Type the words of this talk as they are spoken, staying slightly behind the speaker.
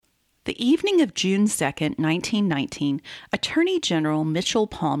The evening of June 2nd, 1919, Attorney General Mitchell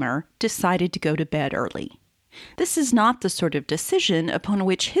Palmer decided to go to bed early. This is not the sort of decision upon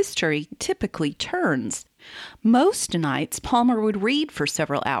which history typically turns. Most nights, Palmer would read for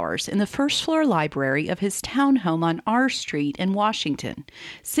several hours in the first-floor library of his townhome on R Street in Washington,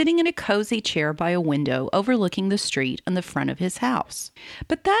 sitting in a cozy chair by a window overlooking the street and the front of his house.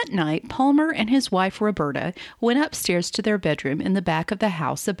 But that night, Palmer and his wife Roberta went upstairs to their bedroom in the back of the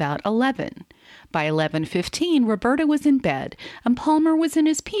house about 11. By 11:15, Roberta was in bed, and Palmer was in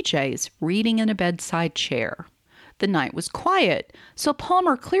his PJs, reading in a bedside chair. The night was quiet, so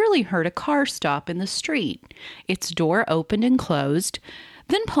Palmer clearly heard a car stop in the street. Its door opened and closed.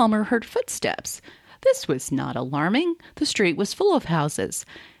 Then Palmer heard footsteps. This was not alarming. The street was full of houses.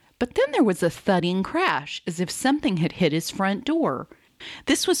 But then there was a thudding crash, as if something had hit his front door.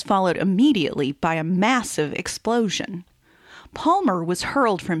 This was followed immediately by a massive explosion. Palmer was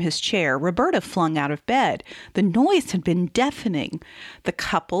hurled from his chair. Roberta flung out of bed. The noise had been deafening. The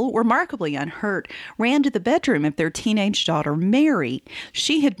couple, remarkably unhurt, ran to the bedroom of their teenage daughter, Mary.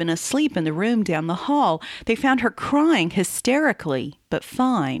 She had been asleep in the room down the hall. They found her crying hysterically, but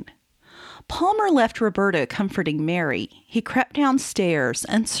fine. Palmer left Roberta comforting Mary. He crept downstairs,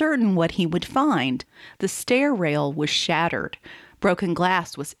 uncertain what he would find. The stair rail was shattered. Broken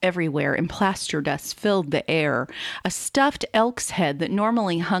glass was everywhere, and plaster dust filled the air. A stuffed elk's head that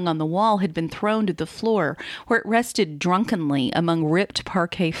normally hung on the wall had been thrown to the floor, where it rested drunkenly among ripped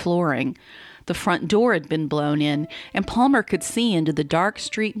parquet flooring. The front door had been blown in, and Palmer could see into the dark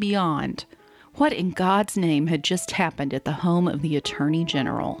street beyond. What in God's name had just happened at the home of the Attorney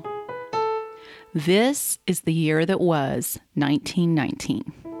General? This is the year that was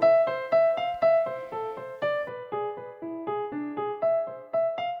 1919.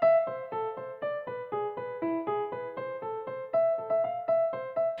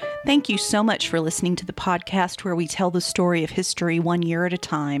 Thank you so much for listening to the podcast where we tell the story of history one year at a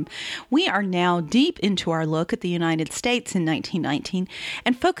time. We are now deep into our look at the United States in 1919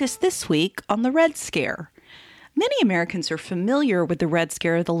 and focus this week on the Red Scare. Many Americans are familiar with the Red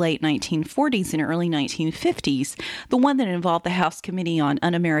Scare of the late 1940s and early 1950s, the one that involved the House Committee on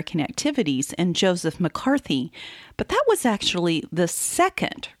Un-American Activities and Joseph McCarthy. But that was actually the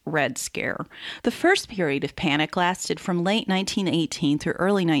second Red Scare. The first period of panic lasted from late 1918 through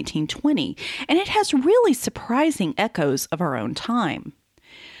early 1920, and it has really surprising echoes of our own time.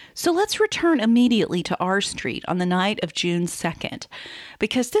 So let's return immediately to R Street on the night of June 2nd,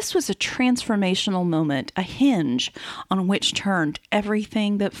 because this was a transformational moment, a hinge on which turned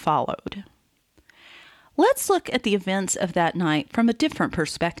everything that followed. Let's look at the events of that night from a different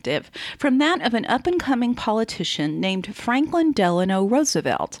perspective, from that of an up-and-coming politician named Franklin Delano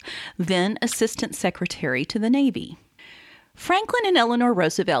Roosevelt, then Assistant Secretary to the Navy. Franklin and Eleanor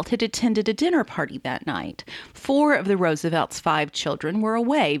Roosevelt had attended a dinner party that night. 4 of the Roosevelts' 5 children were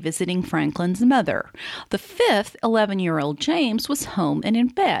away visiting Franklin's mother. The 5th, 11-year-old James, was home and in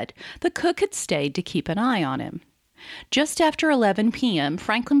bed. The cook had stayed to keep an eye on him. Just after 11 p.m.,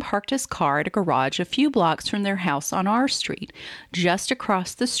 Franklin parked his car at a garage a few blocks from their house on R Street, just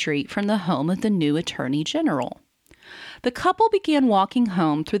across the street from the home of the new Attorney General. The couple began walking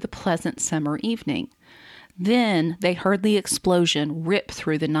home through the pleasant summer evening. Then they heard the explosion rip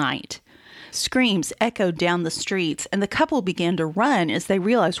through the night. Screams echoed down the streets, and the couple began to run as they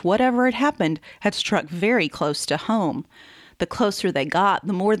realized whatever had happened had struck very close to home. The closer they got,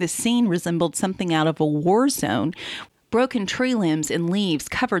 the more the scene resembled something out of a war zone. Broken tree limbs and leaves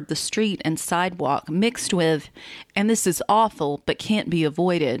covered the street and sidewalk, mixed with, and this is awful but can't be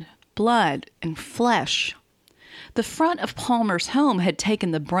avoided, blood and flesh. The front of Palmer's home had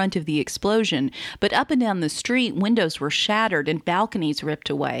taken the brunt of the explosion, but up and down the street, windows were shattered and balconies ripped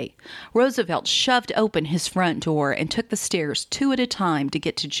away. Roosevelt shoved open his front door and took the stairs 2 at a time to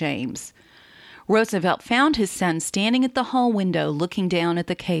get to James. Roosevelt found his son standing at the hall window looking down at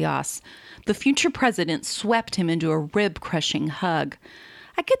the chaos. The future president swept him into a rib-crushing hug.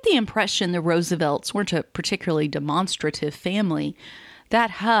 I get the impression the Roosevelts weren't a particularly demonstrative family.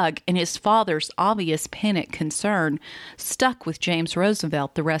 That hug and his father's obvious panic concern stuck with James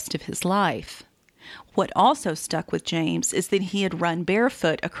Roosevelt the rest of his life. What also stuck with James is that he had run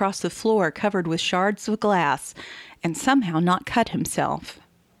barefoot across the floor covered with shards of glass and somehow not cut himself.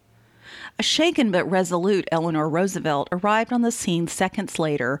 A shaken but resolute Eleanor Roosevelt arrived on the scene seconds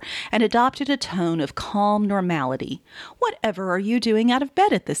later and adopted a tone of calm normality. "Whatever are you doing out of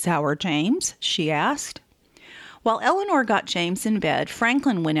bed at this hour, James?" she asked. While Eleanor got James in bed,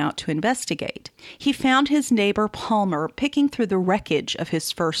 Franklin went out to investigate. He found his neighbor Palmer picking through the wreckage of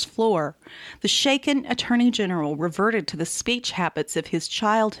his first floor. The shaken attorney general reverted to the speech habits of his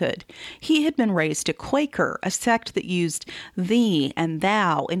childhood. He had been raised a Quaker, a sect that used thee and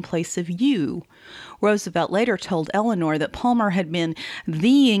thou in place of you. Roosevelt later told Eleanor that Palmer had been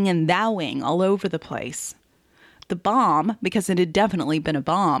theeing and thouing all over the place. The bomb, because it had definitely been a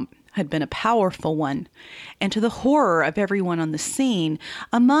bomb, had been a powerful one, and to the horror of everyone on the scene,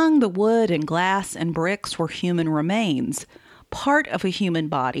 among the wood and glass and bricks were human remains. Part of a human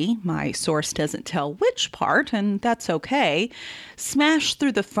body, my source doesn't tell which part, and that's okay, smashed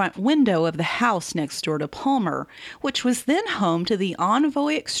through the front window of the house next door to Palmer, which was then home to the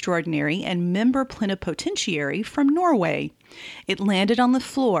envoy extraordinary and member plenipotentiary from Norway. It landed on the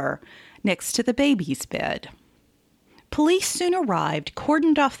floor next to the baby's bed. Police soon arrived,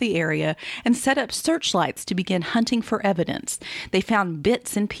 cordoned off the area, and set up searchlights to begin hunting for evidence. They found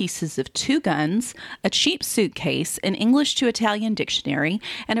bits and pieces of 2 guns, a cheap suitcase, an English to Italian dictionary,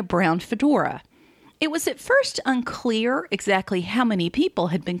 and a brown fedora. It was at first unclear exactly how many people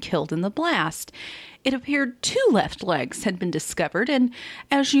had been killed in the blast. It appeared 2 left legs had been discovered, and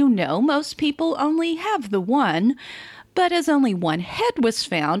as you know, most people only have the one. But as only 1 head was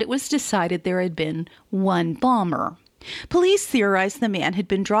found, it was decided there had been 1 bomber. Police theorized the man had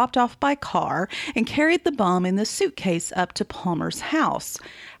been dropped off by car and carried the bomb in the suitcase up to Palmer's house.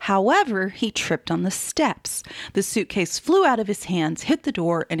 However, he tripped on the steps. The suitcase flew out of his hands, hit the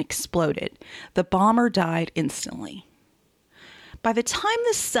door, and exploded. The bomber died instantly. By the time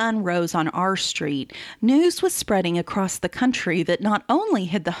the sun rose on R Street, news was spreading across the country that not only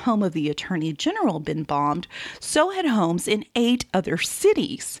had the home of the Attorney General been bombed, so had homes in 8 other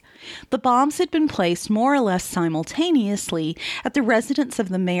cities. The bombs had been placed more or less simultaneously at the residence of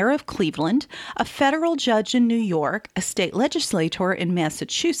the mayor of Cleveland, a federal judge in New York, a state legislator in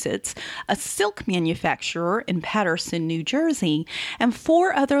Massachusetts, a silk manufacturer in Paterson, New Jersey, and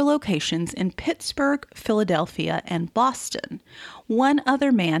 4 other locations in Pittsburgh, Philadelphia, and Boston. 1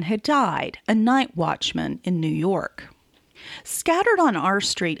 other man had died, a night watchman in New York. Scattered on R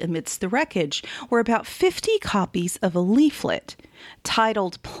Street amidst the wreckage were about 50 copies of a leaflet.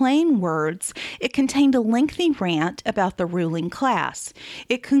 Titled Plain Words, it contained a lengthy rant about the ruling class.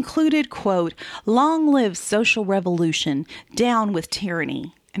 It concluded, quote, "Long live social revolution, down with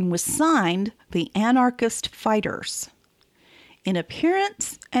tyranny," and was signed the Anarchist Fighters. In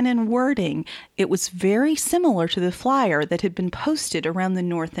appearance and in wording, it was very similar to the flyer that had been posted around the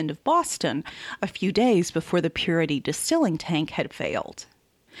north end of Boston a few days before the Purity distilling tank had failed.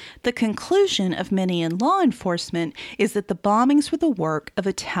 The conclusion of many in law enforcement is that the bombings were the work of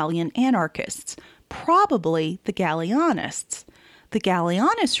Italian anarchists, probably the Galleanists. The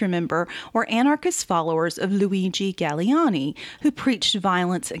Galleanists, remember, were anarchist followers of Luigi Galleani, who preached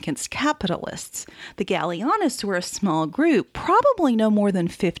violence against capitalists. The Galleanists were a small group, probably no more than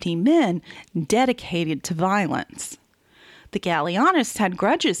 50 men, dedicated to violence. The Galleanists had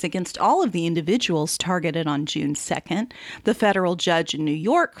grudges against all of the individuals targeted on June 2nd. The federal judge in New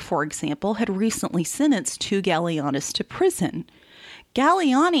York, for example, had recently sentenced 2 Galleanists to prison.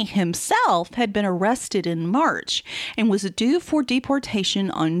 Galleani himself had been arrested in March and was due for deportation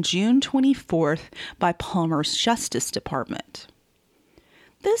on June 24th by Palmer's Justice Department.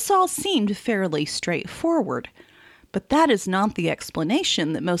 This all seemed fairly straightforward, but that is not the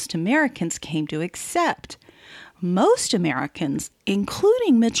explanation that most Americans came to accept. Most Americans,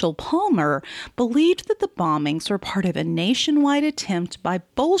 including Mitchell Palmer, believed that the bombings were part of a nationwide attempt by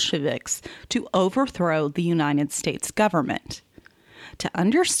Bolsheviks to overthrow the United States government. To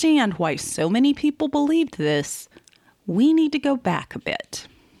understand why so many people believed this, we need to go back a bit.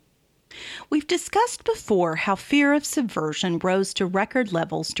 We've discussed before how fear of subversion rose to record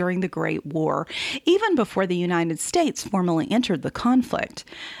levels during the Great War, even before the United States formally entered the conflict.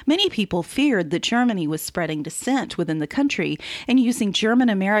 Many people feared that Germany was spreading dissent within the country and using German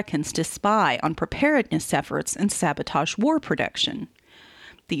Americans to spy on preparedness efforts and sabotage war production.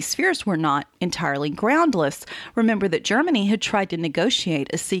 These fears were not entirely groundless. Remember that Germany had tried to negotiate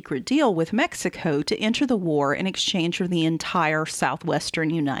a secret deal with Mexico to enter the war in exchange for the entire southwestern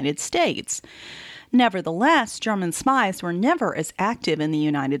United States. Nevertheless, German spies were never as active in the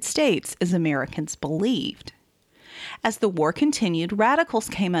United States as Americans believed. As the war continued, radicals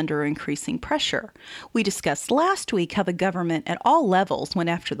came under increasing pressure. We discussed last week how the government at all levels went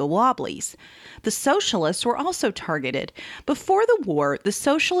after the Wobblies. The socialists were also targeted. Before the war, the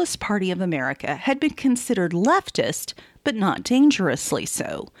Socialist Party of America had been considered leftist, but not dangerously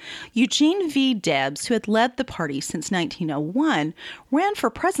so. Eugene V. Debs, who had led the party since 1901, ran for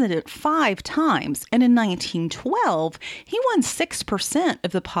president 5 times, and in 1912, he won 6%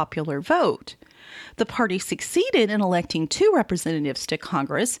 of the popular vote. The party succeeded in electing 2 representatives to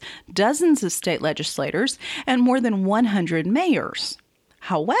Congress, dozens of state legislators, and more than 100 mayors.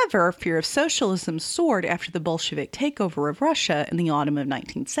 However, fear of socialism soared after the Bolshevik takeover of Russia in the autumn of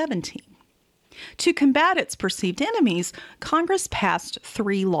 1917. To combat its perceived enemies, Congress passed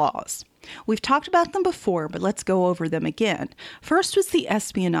 3 laws. We've talked about them before, but let's go over them again. First was the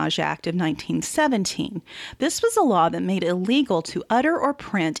Espionage Act of 1917. This was a law that made illegal to utter or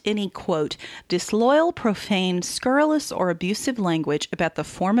print any, quote, disloyal, profane, scurrilous, or abusive language about the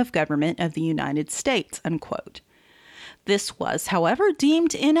form of government of the United States, unquote. This was, however,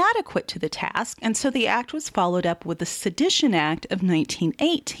 deemed inadequate to the task, and so the act was followed up with the Sedition Act of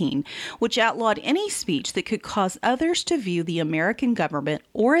 1918, which outlawed any speech that could cause others to view the American government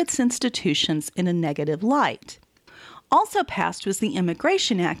or its institutions in a negative light. Also passed was the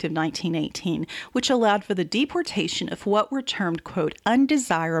Immigration Act of 1918, which allowed for the deportation of what were termed, quote,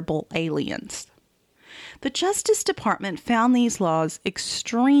 undesirable aliens. The Justice Department found these laws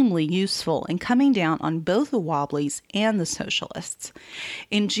extremely useful in coming down on both the Wobblies and the Socialists.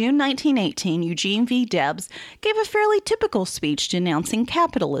 In June 1918, Eugene V. Debs gave a fairly typical speech denouncing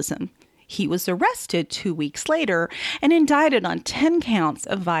capitalism. He was arrested 2 weeks later and indicted on 10 counts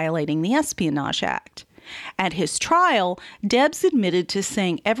of violating the Espionage Act. At his trial, Debs admitted to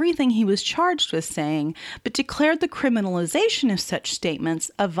saying everything he was charged with saying, but declared the criminalization of such statements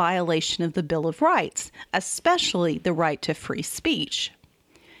a violation of the Bill of Rights, especially the right to free speech.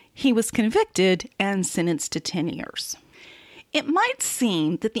 He was convicted and sentenced to 10 years. It might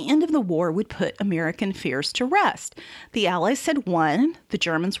seem that the end of the war would put American fears to rest. The Allies had won, the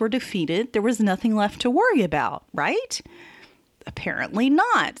Germans were defeated, there was nothing left to worry about, right? Apparently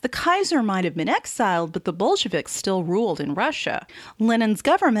not. The Kaiser might have been exiled, but the Bolsheviks still ruled in Russia. Lenin's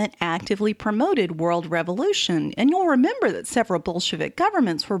government actively promoted world revolution, and you'll remember that several Bolshevik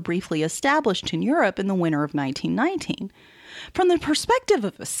governments were briefly established in Europe in the winter of 1919. From the perspective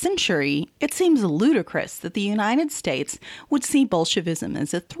of a century, it seems ludicrous that the United States would see Bolshevism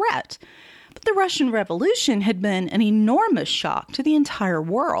as a threat. But the Russian Revolution had been an enormous shock to the entire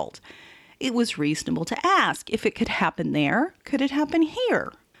world. It was reasonable to ask, if it could happen there, could it happen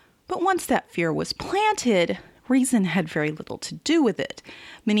here? But once that fear was planted, reason had very little to do with it.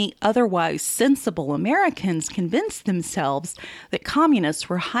 Many otherwise sensible Americans convinced themselves that communists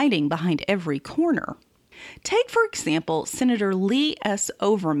were hiding behind every corner. Take, for example, Senator Lee S.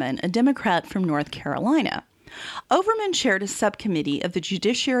 Overman, a Democrat from North Carolina. Overman chaired a subcommittee of the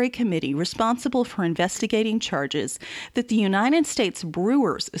Judiciary Committee responsible for investigating charges that the United States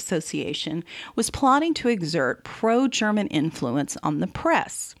Brewers Association was plotting to exert pro-German influence on the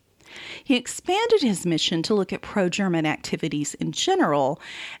press. He expanded his mission to look at pro-German activities in general,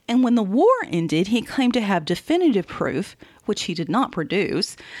 and when the war ended, he claimed to have definitive proof, which he did not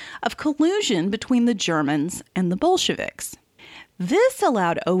produce, of collusion between the Germans and the Bolsheviks. This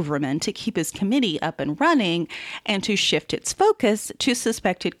allowed Overman to keep his committee up and running and to shift its focus to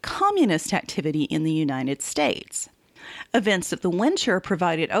suspected communist activity in the United States. Events of the winter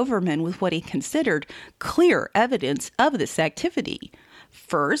provided Overman with what he considered clear evidence of this activity.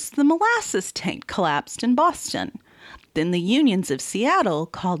 First, the molasses tank collapsed in Boston. Then the unions of Seattle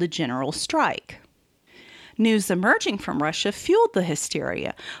called a general strike. News emerging from Russia fueled the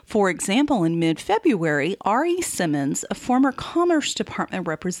hysteria. For example, in mid-February, R.E. Simmons, a former Commerce Department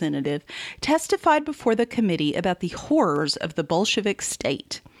representative, testified before the committee about the horrors of the Bolshevik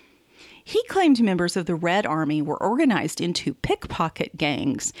state. He claimed members of the Red Army were organized into pickpocket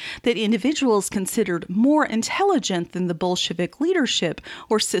gangs that individuals considered more intelligent than the Bolshevik leadership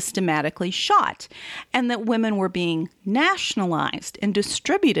were systematically shot, and that women were being nationalized and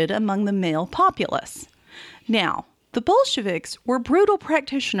distributed among the male populace. Now, the Bolsheviks were brutal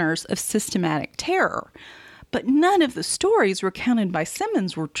practitioners of systematic terror, but none of the stories recounted by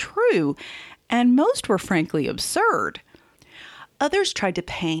Simmons were true, and most were frankly absurd. Others tried to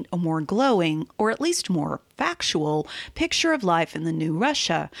paint a more glowing, or at least more factual, picture of life in the new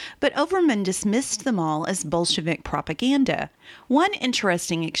Russia, but Overman dismissed them all as Bolshevik propaganda. One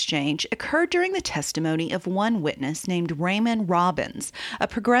interesting exchange occurred during the testimony of one witness named Raymond Robbins, a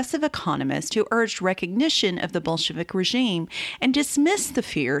progressive economist who urged recognition of the Bolshevik regime and dismissed the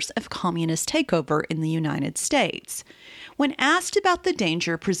fears of communist takeover in the United States. When asked about the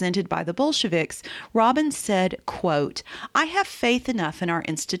danger presented by the Bolsheviks, Robbins said, quote, "I have faith enough in our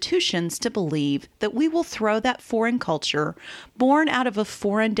institutions to believe that we will throw that foreign culture, born out of a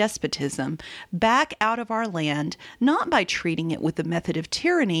foreign despotism, back out of our land, not by treating it with the method of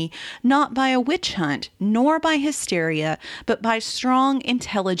tyranny, not by a witch hunt, nor by hysteria, but by strong,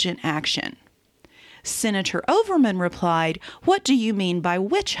 intelligent action." Senator Overman replied, "What do you mean by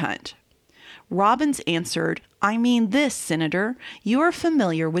witch hunt?" Robbins answered, "I mean this, Senator. You are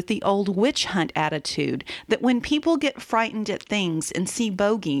familiar with the old witch hunt attitude that when people get frightened at things and see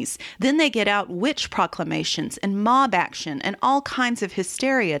bogies, then they get out witch proclamations and mob action and all kinds of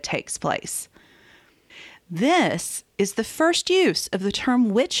hysteria takes place. This is the first use of the term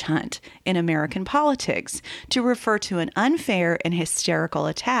witch hunt in American politics to refer to an unfair and hysterical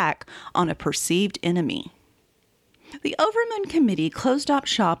attack on a perceived enemy." The Overman Committee closed up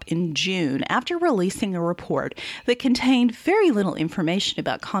shop in June after releasing a report that contained very little information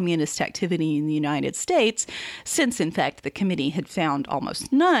about communist activity in the United States, since, in fact, the committee had found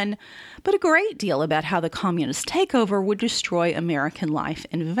almost none, but a great deal about how the communist takeover would destroy American life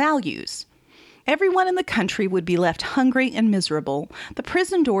and values. Everyone in the country would be left hungry and miserable. The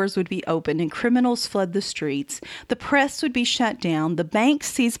prison doors would be open and criminals flood the streets. The press would be shut down, the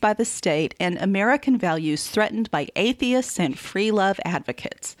banks seized by the state, and American values threatened by atheists and free love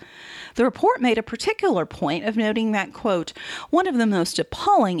advocates. The report made a particular point of noting that, quote, "one of the most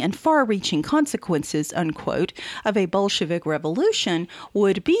appalling and far-reaching consequences," unquote, of a Bolshevik revolution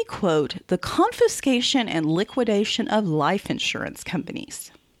would be, quote, "the confiscation and liquidation of life insurance companies."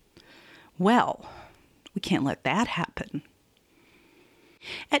 Well, we can't let that happen.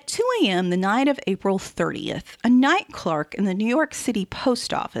 At 2 a.m. the night of April 30th, a night clerk in the New York City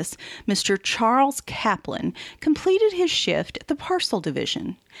Post Office, Mr. Charles Kaplan, completed his shift at the Parcel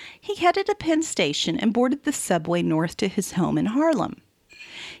Division. He headed to Penn Station and boarded the subway north to his home in Harlem.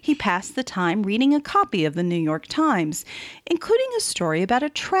 He passed the time reading a copy of the New York Times, including a story about a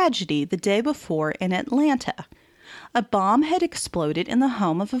tragedy the day before in Atlanta. A bomb had exploded in the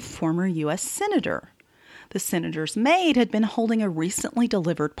home of a former U.S. senator. The senator's maid had been holding a recently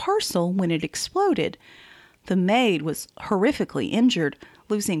delivered parcel when it exploded. The maid was horrifically injured,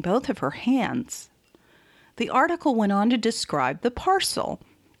 losing both of her hands. The article went on to describe the parcel.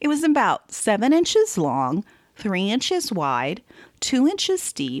 It was about 7 inches long, 3 inches wide, 2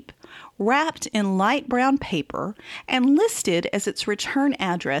 inches deep, wrapped in light brown paper, and listed as its return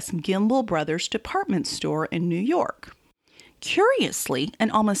address Gimbel Brothers Department Store in New York. Curiously,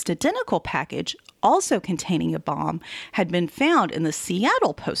 an almost identical package, also containing a bomb, had been found in the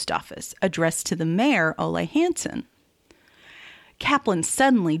Seattle post office, addressed to the mayor, Ole Hansen. Kaplan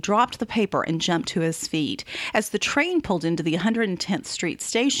suddenly dropped the paper and jumped to his feet. As the train pulled into the 110th Street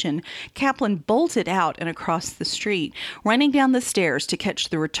station, Kaplan bolted out and across the street, running down the stairs to catch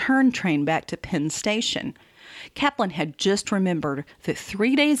the return train back to Penn Station. Kaplan had just remembered that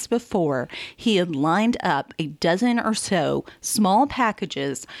 3 days before he had lined up a dozen or so small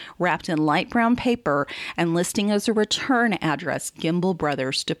packages wrapped in light brown paper and listing as a return address Gimbel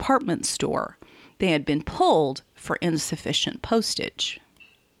Brothers Department Store. They had been pulled for insufficient postage.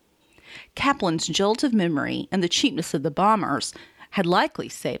 Kaplan's jolt of memory and the cheapness of the bombers had likely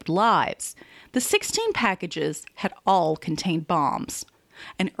saved lives. The 16 packages had all contained bombs.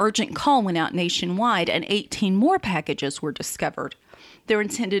 An urgent call went out nationwide, and 18 more packages were discovered. Their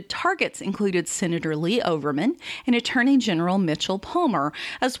intended targets included Senator Lee Overman and Attorney General Mitchell Palmer,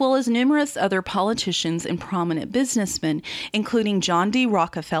 as well as numerous other politicians and prominent businessmen, including John D.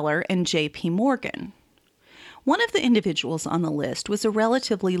 Rockefeller and J.P. Morgan. One of the individuals on the list was a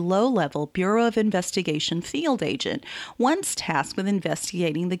relatively low-level Bureau of Investigation field agent, once tasked with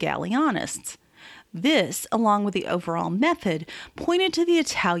investigating the Galleanists. This, along with the overall method, pointed to the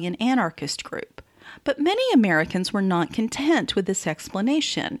Italian anarchist group. But many Americans were not content with this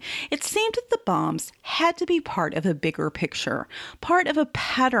explanation. It seemed that the bombs had to be part of a bigger picture, part of a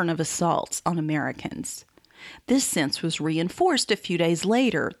pattern of assaults on Americans. This sense was reinforced a few days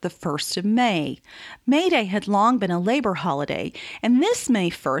later, the 1st of May. May Day had long been a labor holiday, and this May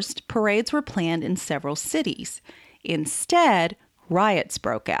 1st, parades were planned in several cities. Instead, riots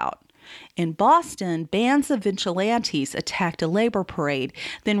broke out. In Boston, bands of vigilantes attacked a labor parade,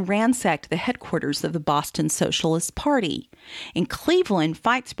 then ransacked the headquarters of the Boston Socialist Party. In Cleveland,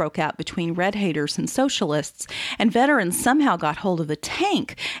 fights broke out between Red Haters and Socialists, and veterans somehow got hold of a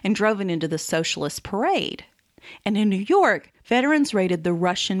tank and drove it into the Socialist parade. And in New York, veterans raided the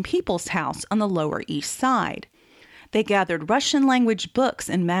Russian People's House on the Lower East Side. They gathered Russian-language books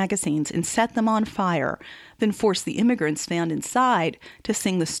and magazines and set them on fire, then forced the immigrants found inside to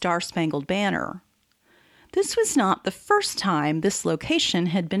sing the Star-Spangled Banner. This was not the first time this location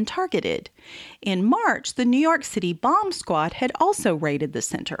had been targeted. In March, the New York City Bomb Squad had also raided the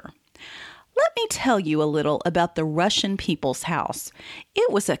center. Let me tell you a little about the Russian People's House. It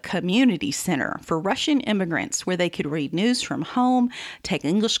was a community center for Russian immigrants where they could read news from home, take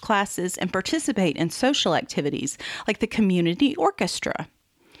English classes, and participate in social activities like the community orchestra.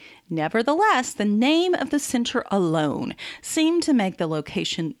 Nevertheless, the name of the center alone seemed to make the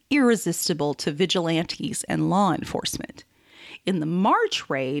location irresistible to vigilantes and law enforcement. In the March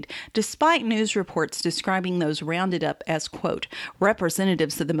raid, despite news reports describing those rounded up as, quote,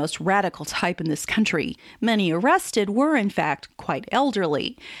 representatives of the most radical type in this country, many arrested were, in fact, quite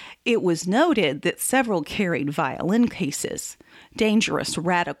elderly. It was noted that several carried violin cases. Dangerous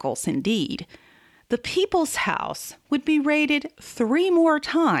radicals indeed. The People's House would be raided 3 more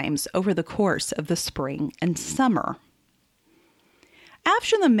times over the course of the spring and summer.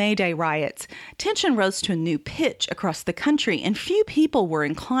 After the May Day riots, tension rose to a new pitch across the country, and few people were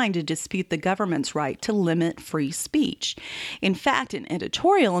inclined to dispute the government's right to limit free speech. In fact, an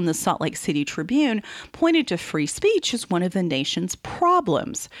editorial in the Salt Lake City Tribune pointed to free speech as one of the nation's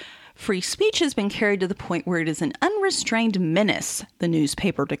problems. Free speech has been carried to the point where it is an unrestrained menace, the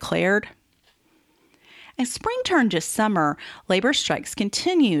newspaper declared. As spring turned to summer, labor strikes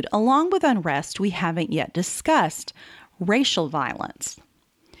continued, along with unrest we haven't yet discussed. Racial violence.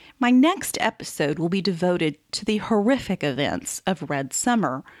 My next episode will be devoted to the horrific events of Red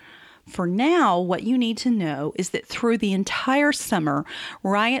Summer. For now, what you need to know is that through the entire summer,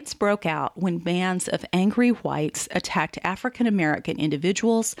 riots broke out when bands of angry whites attacked African American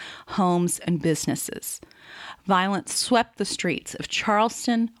individuals, homes, and businesses. Violence swept the streets of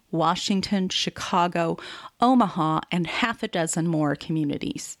Charleston, Washington, Chicago, Omaha, and half a dozen more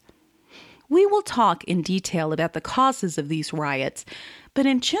communities. We will talk in detail about the causes of these riots, but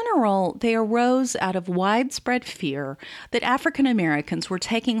in general, they arose out of widespread fear that African Americans were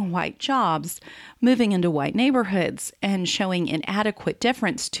taking white jobs, moving into white neighborhoods, and showing inadequate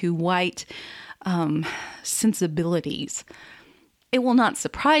deference to white sensibilities. It will not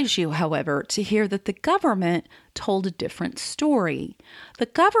surprise you, however, to hear that the government told a different story. The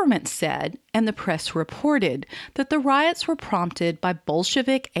government said, and the press reported, that the riots were prompted by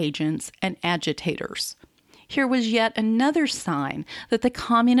Bolshevik agents and agitators. Here was yet another sign that the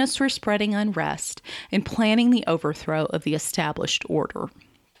communists were spreading unrest and planning the overthrow of the established order.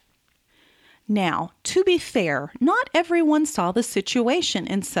 Now, to be fair, not everyone saw the situation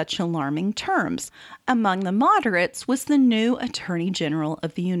in such alarming terms. Among the moderates was the new Attorney General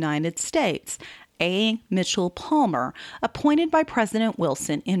of the United States, A. Mitchell Palmer, appointed by President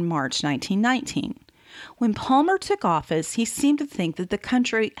Wilson in March 1919. When Palmer took office, he seemed to think that the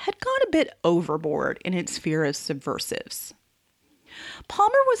country had gone a bit overboard in its fear of subversives.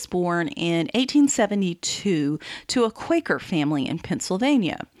 Palmer was born in 1872 to a Quaker family in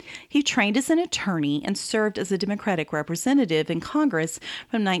Pennsylvania. He trained as an attorney and served as a Democratic representative in Congress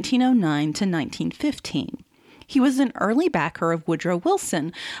from 1909 to 1915. He was an early backer of Woodrow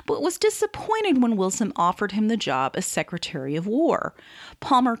Wilson, but was disappointed when Wilson offered him the job as Secretary of War.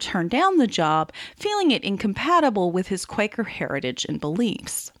 Palmer turned down the job, feeling it incompatible with his Quaker heritage and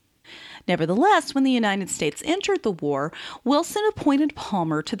beliefs. Nevertheless, when the United States entered the war, Wilson appointed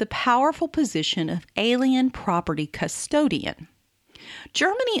Palmer to the powerful position of alien property custodian.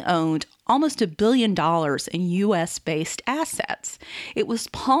 Germany owned almost $1 billion in U.S.-based assets. It was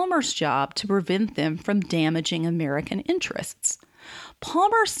Palmer's job to prevent them from damaging American interests.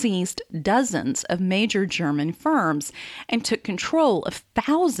 Palmer seized dozens of major German firms and took control of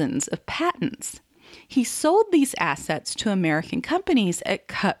thousands of patents. He sold these assets to American companies at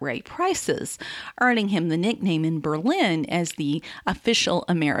cut-rate prices, earning him the nickname in Berlin as the official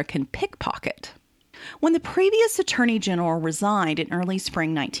American pickpocket. When the previous Attorney General resigned in early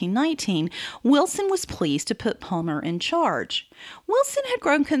spring 1919, Wilson was pleased to put Palmer in charge. Wilson had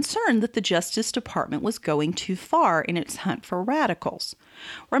grown concerned that the Justice Department was going too far in its hunt for radicals.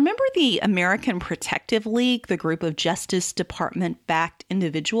 Remember the American Protective League, the group of Justice Department-backed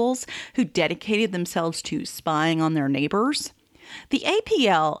individuals who dedicated themselves to spying on their neighbors? The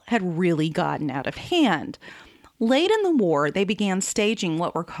APL had really gotten out of hand. Late in the war, they began staging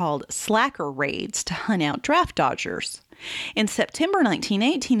what were called slacker raids to hunt out draft dodgers. In September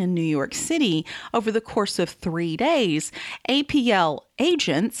 1918 in New York City, over the course of 3 days, APL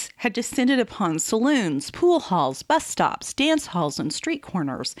agents had descended upon saloons, pool halls, bus stops, dance halls, and street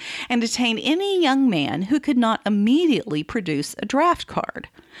corners, and detained any young man who could not immediately produce a draft card.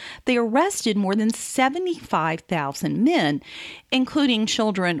 They arrested more than 75,000 men, including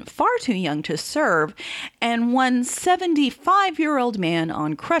children far too young to serve, and one 75-year-old man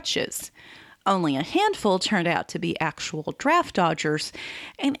on crutches. Only a handful turned out to be actual draft dodgers.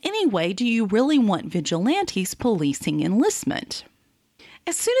 And anyway, do you really want vigilantes policing enlistment?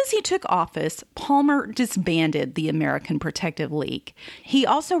 As soon as he took office, Palmer disbanded the American Protective League. He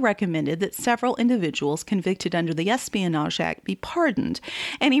also recommended that several individuals convicted under the Espionage Act be pardoned,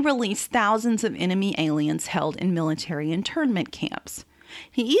 and he released thousands of enemy aliens held in military internment camps.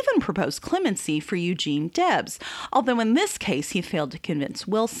 He even proposed clemency for Eugene Debs, although in this case he failed to convince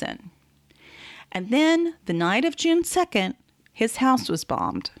Wilson. And then, the night of June 2nd, his house was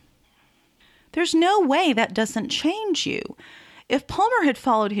bombed. There's no way that doesn't change you. If Palmer had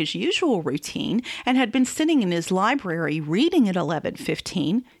followed his usual routine and had been sitting in his library reading at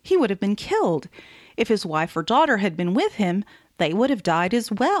 11:15, he would have been killed. If his wife or daughter had been with him, they would have died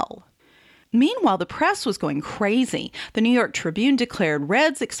as well. Meanwhile, the press was going crazy. The New York Tribune declared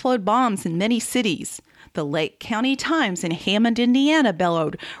Reds explode bombs in many cities. The Lake County Times in Hammond, Indiana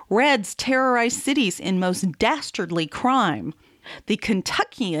bellowed, Reds terrorize cities in most dastardly crime. The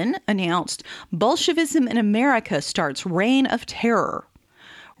Kentuckian announced, Bolshevism in America starts reign of terror.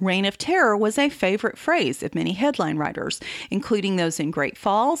 Reign of terror was a favorite phrase of many headline writers, including those in Great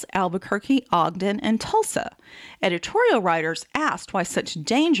Falls, Albuquerque, Ogden, and Tulsa. Editorial writers asked why such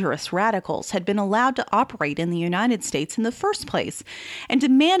dangerous radicals had been allowed to operate in the United States in the first place, and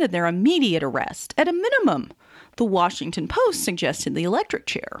demanded their immediate arrest. At a minimum, the Washington Post suggested the electric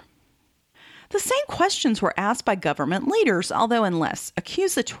chair. The same questions were asked by government leaders, although in less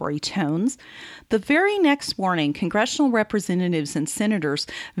accusatory tones. The very next morning, congressional representatives and senators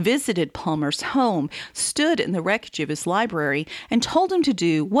visited Palmer's home, stood in the wreckage of his library, and told him to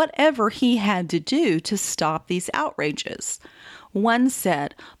do whatever he had to do to stop these outrages. One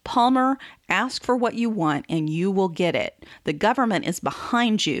said, Palmer, ask for what you want and you will get it. The government is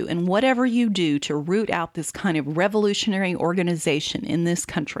behind you in whatever you do to root out this kind of revolutionary organization in this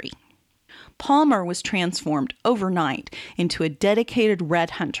country. Palmer was transformed overnight into a dedicated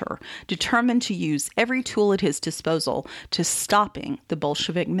Red Hunter, determined to use every tool at his disposal to stopping the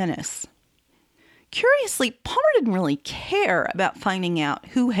Bolshevik menace. Curiously, Palmer didn't really care about finding out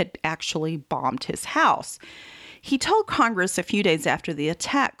who had actually bombed his house. He told Congress a few days after the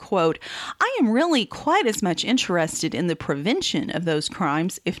attack, quote, I am really quite as much interested in the prevention of those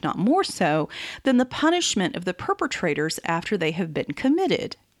crimes, if not more so, than the punishment of the perpetrators after they have been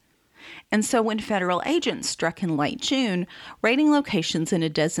committed. And so when federal agents struck in late June, raiding locations in a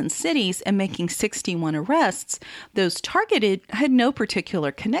dozen cities and making 61 arrests, those targeted had no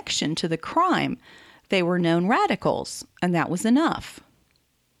particular connection to the crime. They were known radicals, and that was enough.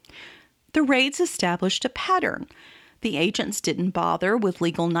 The raids established a pattern. The agents didn't bother with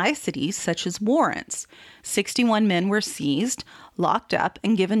legal niceties such as warrants. 61 men were seized, locked up,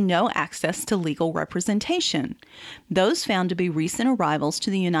 and given no access to legal representation. Those found to be recent arrivals to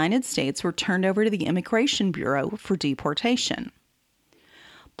the United States were turned over to the Immigration Bureau for deportation.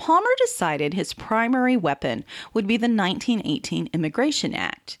 Palmer decided his primary weapon would be the 1918 Immigration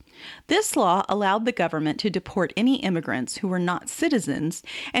Act. This law allowed the government to deport any immigrants who were not citizens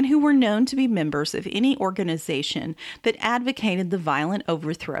and who were known to be members of any organization that advocated the violent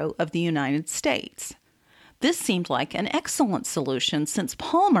overthrow of the United States. This seemed like an excellent solution since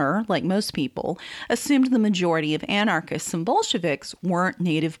Palmer, like most people, assumed the majority of anarchists and Bolsheviks weren't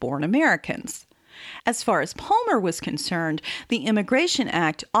native-born Americans. As far as Palmer was concerned, the Immigration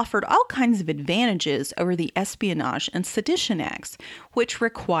Act offered all kinds of advantages over the Espionage and Sedition Acts, which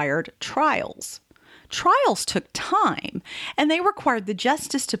required trials. Trials took time, and they required the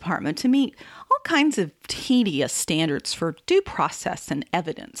Justice Department to meet all kinds of tedious standards for due process and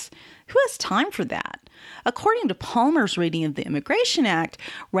evidence. Who has time for that? According to Palmer's reading of the Immigration Act,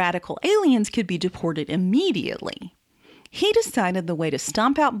 radical aliens could be deported immediately. He decided the way to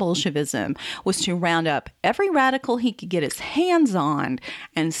stomp out Bolshevism was to round up every radical he could get his hands on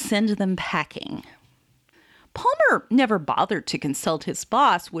and send them packing. Palmer never bothered to consult his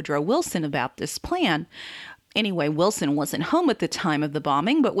boss, Woodrow Wilson, about this plan. Anyway, Wilson wasn't home at the time of the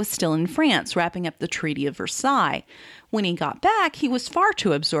bombing, but was still in France, wrapping up the Treaty of Versailles. When he got back, he was far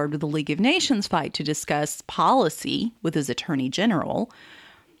too absorbed with the League of Nations fight to discuss policy with his Attorney General.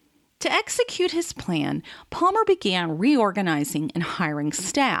 To execute his plan, Palmer began reorganizing and hiring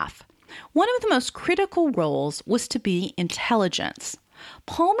staff. One of the most critical roles was to be intelligence.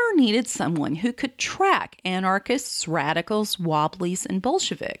 Palmer needed someone who could track anarchists, radicals, wobblies, and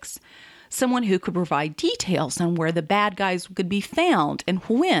Bolsheviks. Someone who could provide details on where the bad guys could be found and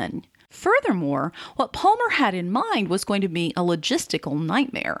when. Furthermore, what Palmer had in mind was going to be a logistical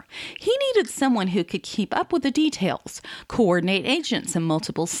nightmare. He needed someone who could keep up with the details, coordinate agents in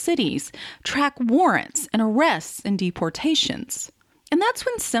multiple cities, track warrants and arrests and deportations. And that's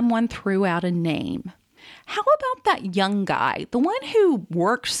when someone threw out a name. How about that young guy, the one who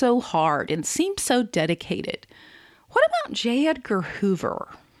worked so hard and seemed so dedicated? What about J. Edgar Hoover?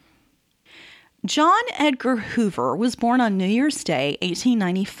 John Edgar Hoover was born on New Year's Day,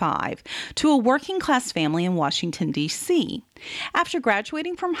 1895, to a working-class family in Washington, D.C. After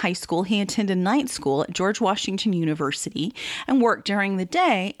graduating from high school, he attended night school at George Washington University and worked during the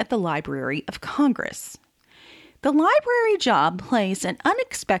day at the Library of Congress. The library job plays an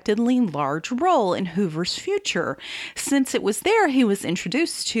unexpectedly large role in Hoover's future, since it was there he was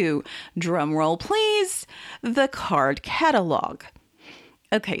introduced to, drumroll please, the card catalog.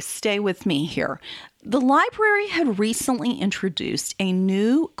 Okay, stay with me here. The library had recently introduced a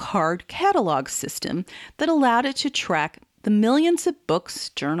new card catalog system that allowed it to track the millions of books,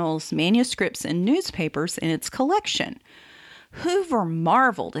 journals, manuscripts, and newspapers in its collection. Hoover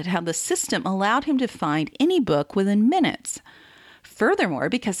marveled at how the system allowed him to find any book within minutes. Furthermore,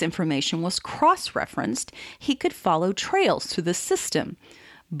 because information was cross-referenced, he could follow trails through the system,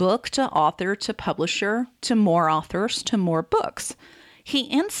 book to author to publisher to more authors to more books. He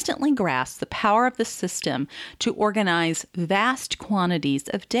instantly grasped the power of the system to organize vast quantities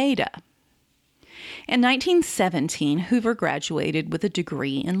of data. In 1917, Hoover graduated with a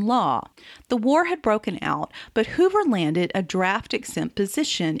degree in law. The war had broken out, but Hoover landed a draft-exempt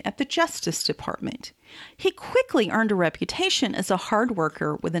position at the Justice Department. He quickly earned a reputation as a hard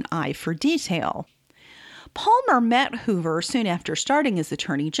worker with an eye for detail. Palmer met Hoover soon after starting as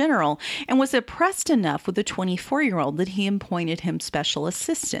Attorney General and was impressed enough with the 24-year-old that he appointed him special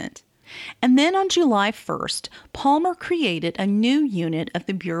assistant. And then on July 1st, Palmer created a new unit of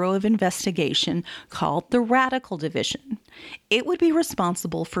the Bureau of Investigation called the Radical Division. It would be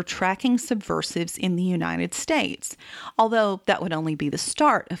responsible for tracking subversives in the United States, although that would only be the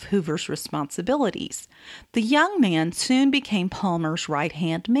start of Hoover's responsibilities. The young man soon became Palmer's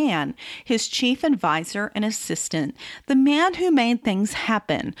right-hand man, his chief advisor and assistant, the man who made things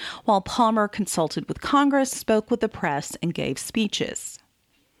happen, while Palmer consulted with Congress, spoke with the press, and gave speeches.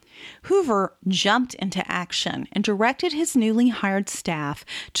 Hoover jumped into action and directed his newly hired staff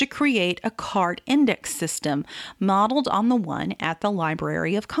to create a card index system modeled on the one at the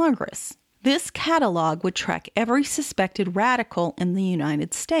Library of Congress. This catalog would track every suspected radical in the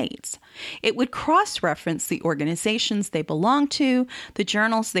United States. It would cross-reference the organizations they belonged to, the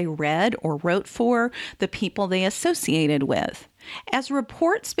journals they read or wrote for, the people they associated with. As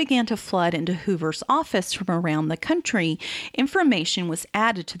reports began to flood into Hoover's office from around the country, information was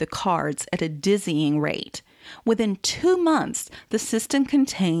added to the cards at a dizzying rate. Within 2 months, the system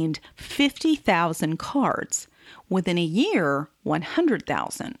contained 50,000 cards. Within a year,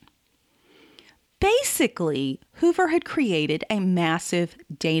 100,000. Basically, Hoover had created a massive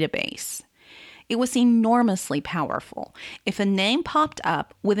database. It was enormously powerful. If a name popped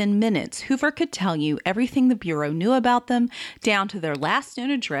up, within minutes, Hoover could tell you everything the Bureau knew about them, down to their last known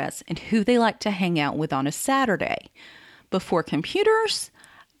address and who they liked to hang out with on a Saturday. Before computers,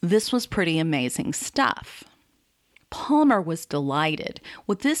 this was pretty amazing stuff. Palmer was delighted.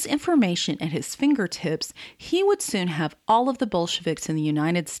 With this information at his fingertips, he would soon have all of the Bolsheviks in the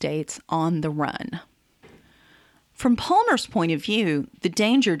United States on the run. From Palmer's point of view, the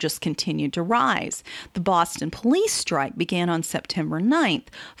danger just continued to rise. The Boston police strike began on September 9th,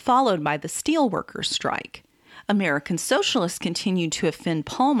 followed by the steelworkers' strike. American socialists continued to offend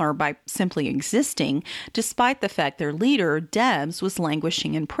Palmer by simply existing, despite the fact their leader, Debs, was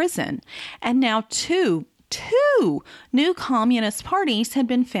languishing in prison. And now two new communist parties had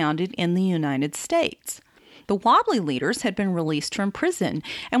been founded in the United States. The Wobbly leaders had been released from prison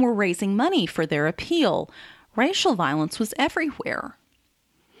and were raising money for their appeal. Racial violence was everywhere.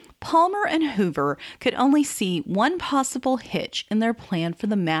 Palmer and Hoover could only see one possible hitch in their plan for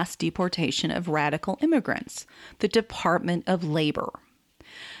the mass deportation of radical immigrants: the Department of Labor.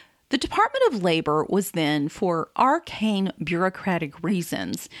 The Department of Labor was then, for arcane bureaucratic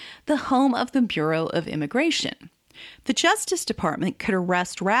reasons, the home of the Bureau of Immigration. The Justice Department could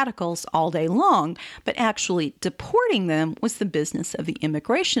arrest radicals all day long, but actually deporting them was the business of the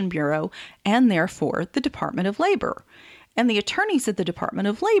Immigration Bureau and therefore the Department of Labor. And the attorneys at the Department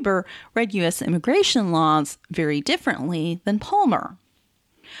of Labor read U.S. immigration laws very differently than Palmer.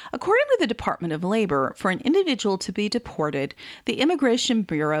 According to the Department of Labor, for an individual to be deported, the Immigration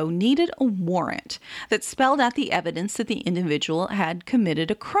Bureau needed a warrant that spelled out the evidence that the individual had committed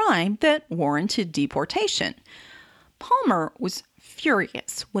a crime that warranted deportation. Palmer was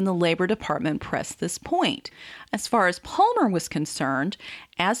furious when the Labor Department pressed this point. As far as Palmer was concerned,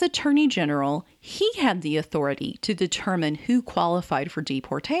 as Attorney General, he had the authority to determine who qualified for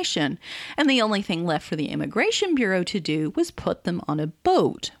deportation, and the only thing left for the Immigration Bureau to do was put them on a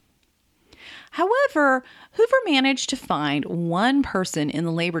boat. However, Hoover managed to find one person in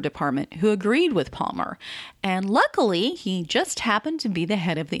the Labor Department who agreed with Palmer, and luckily, he just happened to be the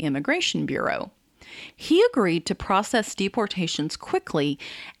head of the Immigration Bureau. He agreed to process deportations quickly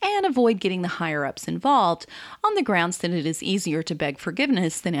and avoid getting the higher-ups involved on the grounds that it is easier to beg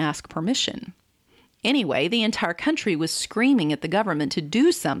forgiveness than ask permission. Anyway, the entire country was screaming at the government to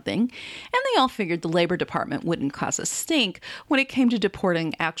do something, and they all figured the Labor Department wouldn't cause a stink when it came to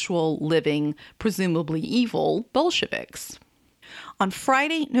deporting actual, living, presumably evil Bolsheviks. On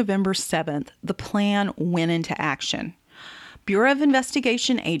Friday, November 7th, the plan went into action. Bureau of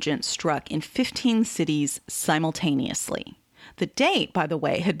Investigation agents struck in 15 cities simultaneously. The date, by the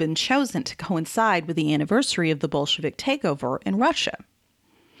way, had been chosen to coincide with the anniversary of the Bolshevik takeover in Russia.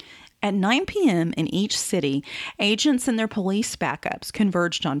 At 9 p.m. in each city, agents and their police backups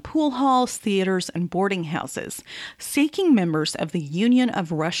converged on pool halls, theaters, and boarding houses, seeking members of the Union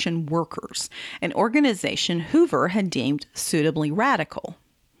of Russian Workers, an organization Hoover had deemed suitably radical.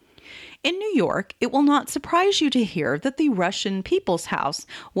 In New York, it will not surprise you to hear that the Russian People's House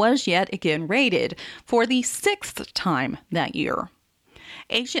was yet again raided for the 6th time that year.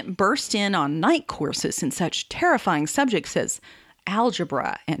 Agents burst in on night courses in such terrifying subjects as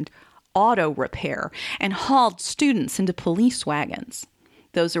algebra and auto repair and hauled students into police wagons.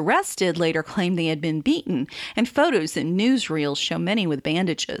 Those arrested later claimed they had been beaten, and photos and newsreels show many with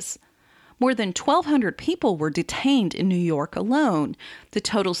bandages. More than 1,200 people were detained in New York alone. The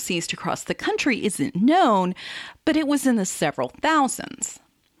total seized across the country isn't known, but it was in the several thousands.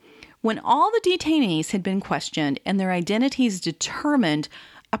 When all the detainees had been questioned and their identities determined,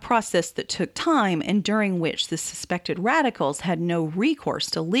 a process that took time and during which the suspected radicals had no recourse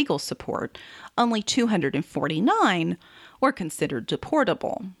to legal support, only 249 were considered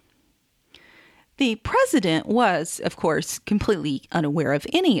deportable. The president was, of course, completely unaware of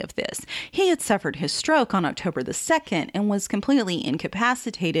any of this. He had suffered his stroke on October the 2nd and was completely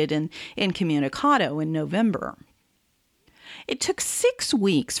incapacitated and incommunicado in November. It took 6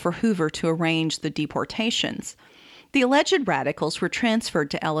 weeks for Hoover to arrange the deportations. The alleged radicals were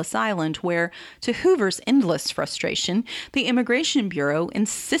transferred to Ellis Island, where, to Hoover's endless frustration, the Immigration Bureau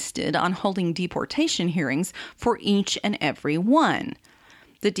insisted on holding deportation hearings for each and every one.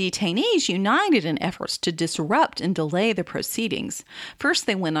 The detainees united in efforts to disrupt and delay the proceedings. First,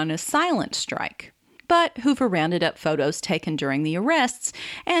 they went on a silent strike. But Hoover rounded up photos taken during the arrests,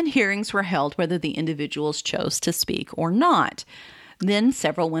 and hearings were held whether the individuals chose to speak or not. Then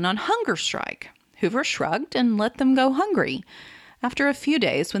several went on hunger strike. Hoover shrugged and let them go hungry. After a few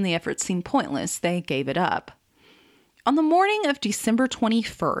days, when the effort seemed pointless, they gave it up. On the morning of December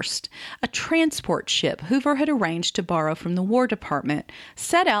 21st, a transport ship Hoover had arranged to borrow from the War Department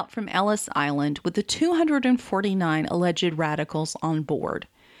set out from Ellis Island with the 249 alleged radicals on board.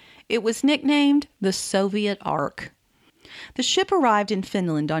 It was nicknamed the Soviet Ark. The ship arrived in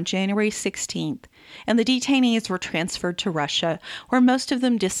Finland on January 16th, and the detainees were transferred to Russia, where most of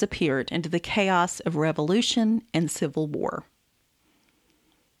them disappeared into the chaos of revolution and civil war.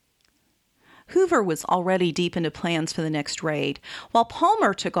 Hoover was already deep into plans for the next raid. While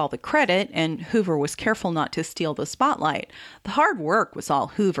Palmer took all the credit and Hoover was careful not to steal the spotlight, the hard work was all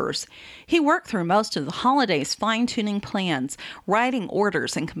Hoover's. He worked through most of the holidays fine-tuning plans, writing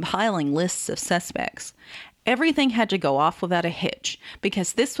orders, and compiling lists of suspects. Everything had to go off without a hitch,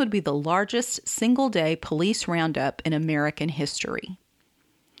 because this would be the largest single-day police roundup in American history.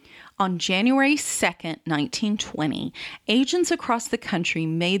 On January 2nd, 1920, agents across the country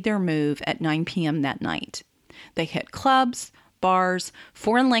made their move at 9 p.m. that night. They hit clubs, bars,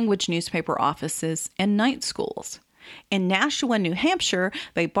 foreign language newspaper offices, and night schools. In Nashua, New Hampshire,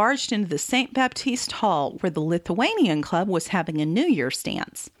 they barged into the St. Baptiste Hall, where the Lithuanian Club was having a New Year's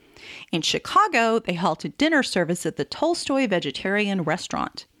dance. In Chicago, they halted dinner service at the Tolstoy Vegetarian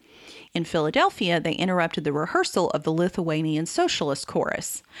Restaurant. In Philadelphia, they interrupted the rehearsal of the Lithuanian Socialist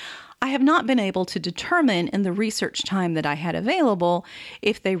Chorus. I have not been able to determine in the research time that I had available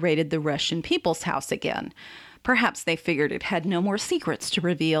if they raided the Russian People's House again, Perhaps they figured it had no more secrets to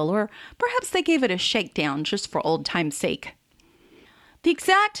reveal, or perhaps they gave it a shakedown just for old time's sake. The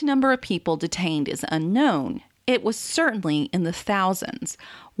exact number of people detained is unknown. It was certainly in the thousands.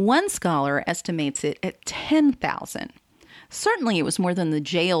 One scholar estimates it at 10,000. Certainly it was more than the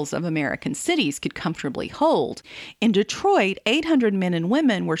jails of American cities could comfortably hold. In Detroit, 800 men and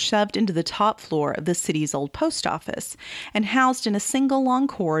women were shoved into the top floor of the city's old post office and housed in a single long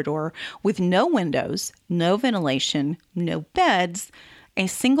corridor with no windows, no ventilation, no beds, a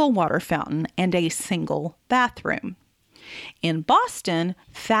single water fountain, and a single bathroom. In Boston,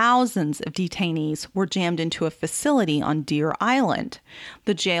 thousands of detainees were jammed into a facility on Deer Island.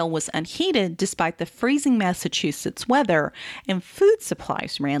 The jail was unheated despite the freezing Massachusetts weather, and food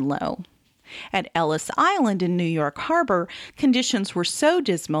supplies ran low. At Ellis Island in New York Harbor, conditions were so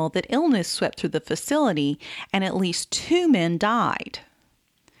dismal that illness swept through the facility, and at least 2 men died.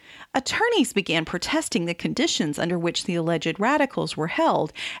 Attorneys began protesting the conditions under which the alleged radicals were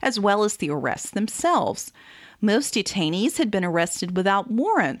held, as well as the arrests themselves. Most detainees had been arrested without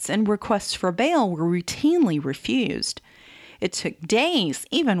warrants, and requests for bail were routinely refused. It took days,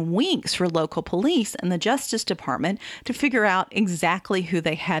 even weeks, for local police and the Justice Department to figure out exactly who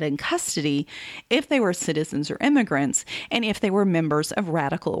they had in custody, if they were citizens or immigrants, and if they were members of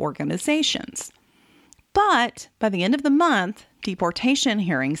radical organizations. But by the end of the month, deportation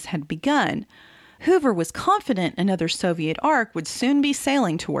hearings had begun. Hoover was confident another Soviet ark would soon be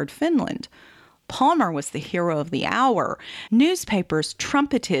sailing toward Finland. Palmer was the hero of the hour. Newspapers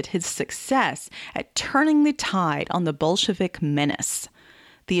trumpeted his success at turning the tide on the Bolshevik menace.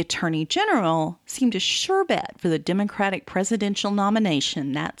 The Attorney General seemed a sure bet for the Democratic presidential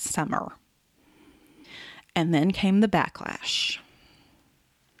nomination that summer. And then came the backlash.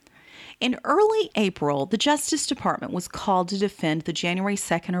 In early April, the Justice Department was called to defend the January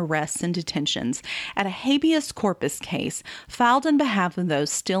 2nd arrests and detentions at a habeas corpus case filed on behalf of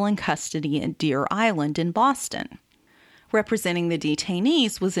those still in custody at Deer Island in Boston. Representing the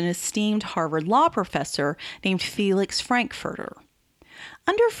detainees was an esteemed Harvard law professor named Felix Frankfurter.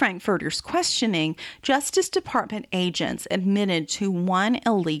 Under Frankfurter's questioning, Justice Department agents admitted to one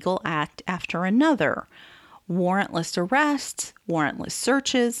illegal act after another: warrantless arrests, warrantless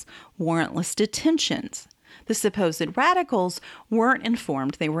searches, warrantless detentions. The supposed radicals weren't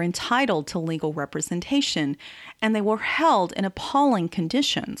informed they were entitled to legal representation, and they were held in appalling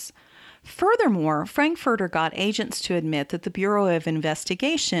conditions. Furthermore, Frankfurter got agents to admit that the Bureau of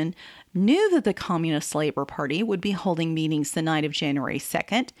Investigation knew that the Communist Labor Party would be holding meetings the night of January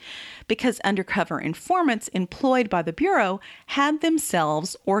 2nd because undercover informants employed by the Bureau had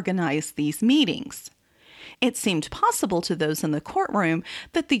themselves organized these meetings. It seemed possible to those in the courtroom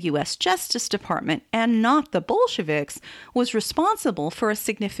that the U.S. Justice Department, and not the Bolsheviks, was responsible for a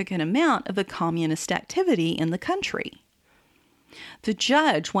significant amount of the communist activity in the country. The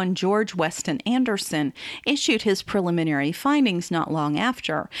judge, one George Weston Anderson, issued his preliminary findings not long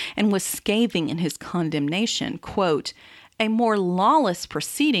after and was scathing in his condemnation, quote, "A more lawless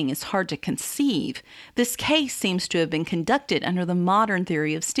proceeding is hard to conceive. This case seems to have been conducted under the modern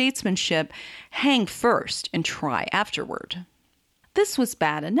theory of statesmanship: hang first and try afterward." This was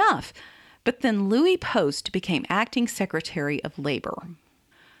bad enough, but then Louis Post became acting Secretary of Labor.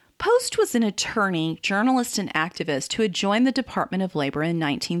 Post was an attorney, journalist, and activist who had joined the Department of Labor in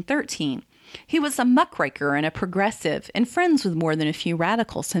 1913. He was a muckraker and a progressive, and friends with more than a few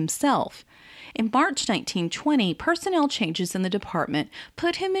radicals himself. In March 1920, personnel changes in the department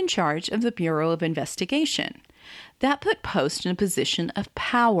put him in charge of the Bureau of Investigation. That put Post in a position of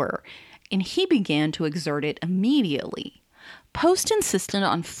power, and he began to exert it immediately. Post insisted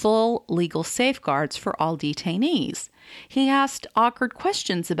on full legal safeguards for all detainees. He asked awkward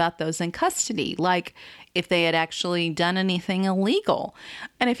questions about those in custody, like if they had actually done anything illegal,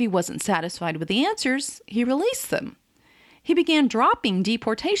 and if he wasn't satisfied with the answers, he released them. He began dropping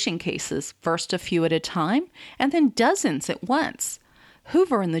deportation cases, first a few at a time, and then dozens at once.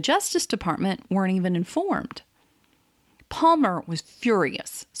 Hoover and the Justice Department weren't even informed. Palmer was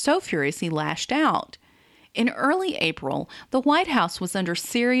furious, so furious he lashed out. In early April, the White House was under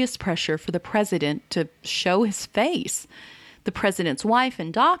serious pressure for the president to show his face. The president's wife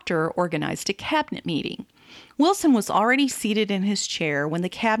and doctor organized a cabinet meeting. Wilson was already seated in his chair when the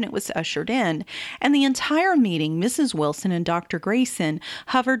cabinet was ushered in, and the entire meeting, Mrs. Wilson and Dr. Grayson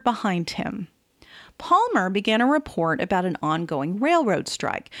hovered behind him. Palmer began a report about an ongoing railroad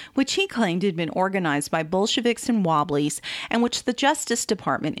strike, which he claimed had been organized by Bolsheviks and Wobblies, and which the Justice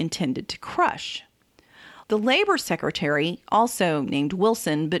Department intended to crush. The Labor Secretary, also named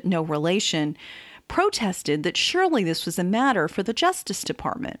Wilson but no relation, protested that surely this was a matter for the Justice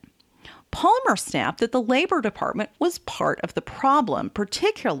Department. Palmer snapped that the Labor Department was part of the problem,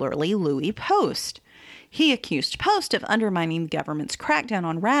 particularly Louis Post. He accused Post of undermining the government's crackdown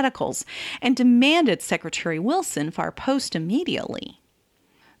on radicals and demanded Secretary Wilson fire Post immediately.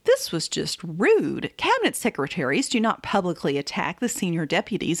 This was just rude. Cabinet secretaries do not publicly attack the senior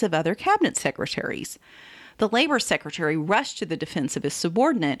deputies of other cabinet secretaries. The labor secretary rushed to the defense of his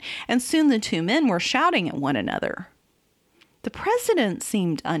subordinate, and soon the two men were shouting at one another. The president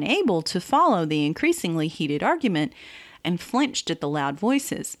seemed unable to follow the increasingly heated argument and flinched at the loud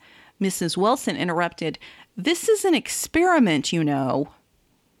voices. Mrs. Wilson interrupted, "This is an experiment, you know."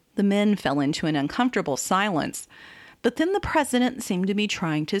 The men fell into an uncomfortable silence. But then the president seemed to be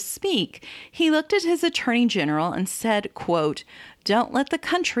trying to speak. He looked at his attorney general and said, quote, "Don't let the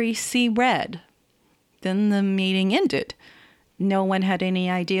country see red." Then the meeting ended. No one had any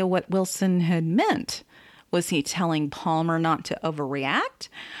idea what Wilson had meant. Was he telling Palmer not to overreact?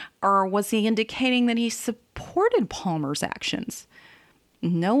 Or was he indicating that he supported Palmer's actions?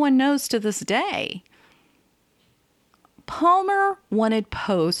 No one knows to this day. Palmer wanted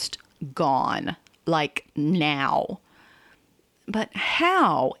Post gone, like now. But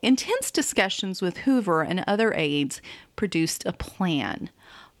how? Intense discussions with Hoover and other aides produced a plan.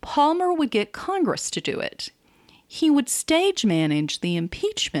 Palmer would get Congress to do it. He would stage manage the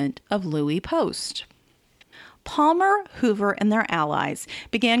impeachment of Louis Post. Palmer, Hoover, and their allies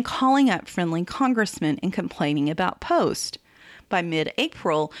began calling up friendly congressmen and complaining about Post. By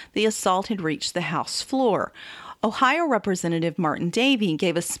mid-April, the assault had reached the House floor. Ohio Representative Martin Davey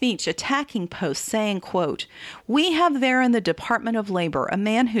gave a speech attacking Post, saying, quote, "We have there in the Department of Labor a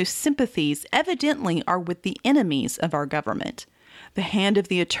man whose sympathies evidently are with the enemies of our government. The hand of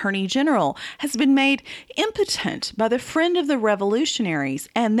the Attorney General has been made impotent by the friend of the revolutionaries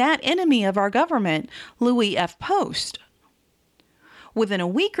and that enemy of our government, Louis F. Post." Within a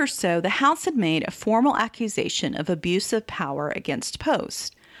week or so, the House had made a formal accusation of abuse of power against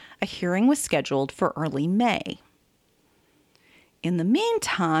Post. A hearing was scheduled for early May. In the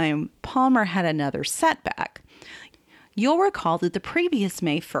meantime, Palmer had another setback. You'll recall that the previous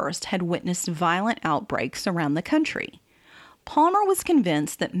May 1st had witnessed violent outbreaks around the country. Palmer was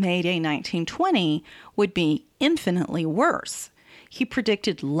convinced that May Day 1920 would be infinitely worse. He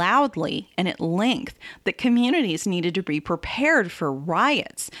predicted loudly and at length that communities needed to be prepared for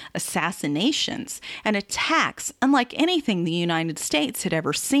riots, assassinations, and attacks unlike anything the United States had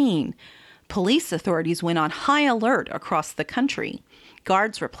ever seen. Police authorities went on high alert across the country.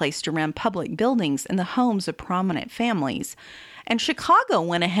 Guards were placed around public buildings and the homes of prominent families. And Chicago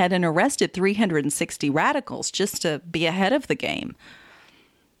went ahead and arrested 360 radicals just to be ahead of the game.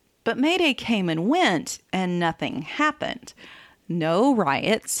 But May Day came and went, and nothing happened. No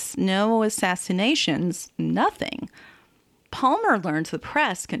riots, no assassinations, nothing. Palmer learned the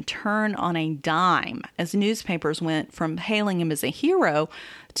press can turn on a dime as newspapers went from hailing him as a hero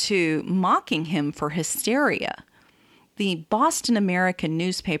to mocking him for hysteria. The Boston American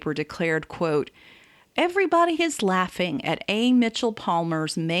newspaper declared, quote, "Everybody is laughing at A. Mitchell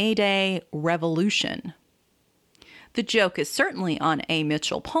Palmer's May Day revolution." The joke is certainly on A.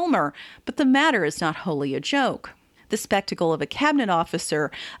 Mitchell Palmer, but the matter is not wholly a joke. The spectacle of a cabinet officer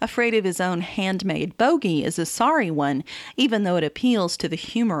afraid of his own handmade bogey is a sorry one, even though it appeals to the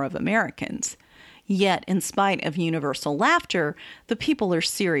humor of Americans. Yet, in spite of universal laughter, the people are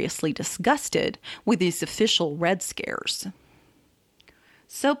seriously disgusted with these official Red Scares.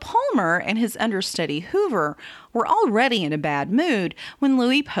 So Palmer and his understudy Hoover were already in a bad mood when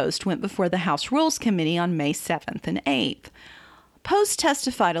Louis Post went before the House Rules Committee on May 7th and 8th. Post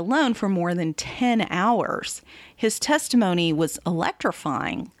testified alone for more than 10 hours. His testimony was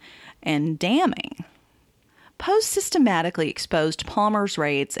electrifying and damning. Post systematically exposed Palmer's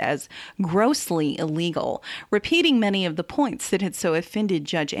raids as grossly illegal, repeating many of the points that had so offended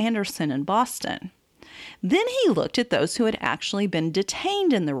Judge Anderson in Boston. Then he looked at those who had actually been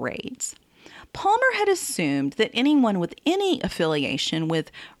detained in the raids. Palmer had assumed that anyone with any affiliation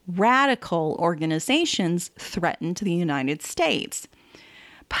with radical organizations threatened the United States.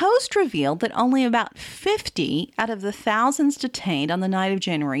 Post revealed that only about 50 out of the thousands detained on the night of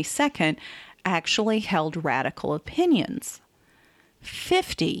January 2nd actually held radical opinions.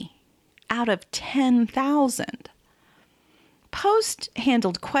 50 out of 10,000. Post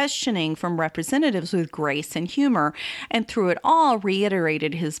handled questioning from representatives with grace and humor, and through it all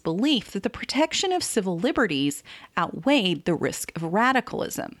reiterated his belief that the protection of civil liberties outweighed the risk of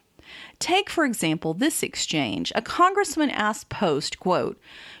radicalism. Take, for example, this exchange. A congressman asked Post, quote,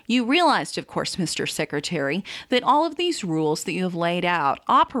 "You realized, of course, Mr. Secretary, that all of these rules that you have laid out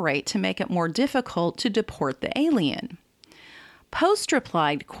operate to make it more difficult to deport the alien." Post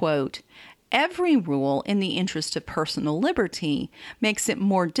replied, quote, "Every rule in the interest of personal liberty makes it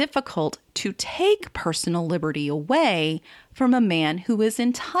more difficult to take personal liberty away from a man who is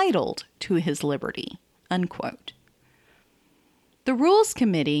entitled to his liberty," unquote. The Rules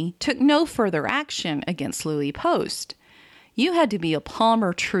Committee took no further action against Louis Post. You had to be a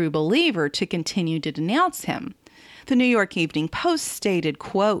Palmer true believer to continue to denounce him. The New York Evening Post stated,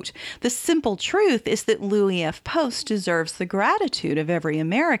 quote, "The simple truth is that Louis F. Post deserves the gratitude of every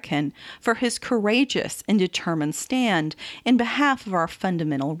American for his courageous and determined stand in behalf of our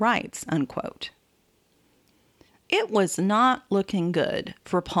fundamental rights," unquote. It was not looking good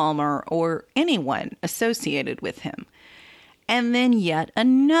for Palmer or anyone associated with him. And then yet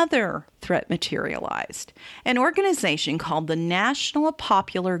another threat materialized. An organization called the National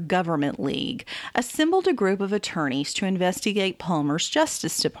Popular Government League assembled a group of attorneys to investigate Palmer's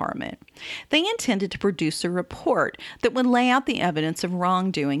Justice Department. They intended to produce a report that would lay out the evidence of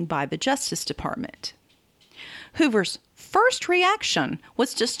wrongdoing by the Justice Department. Hoover's first reaction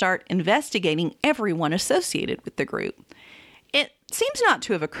was to start investigating everyone associated with the group. It seems not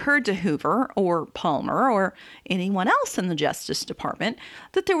to have occurred to Hoover or Palmer or anyone else in the Justice Department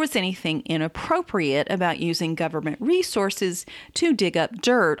that there was anything inappropriate about using government resources to dig up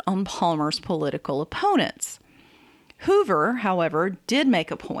dirt on Palmer's political opponents. Hoover, however, did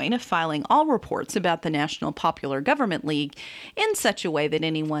make a point of filing all reports about the National Popular Government League in such a way that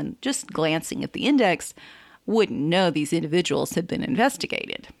anyone just glancing at the index wouldn't know these individuals had been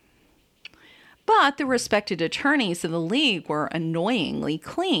investigated. But the respected attorneys of the league were annoyingly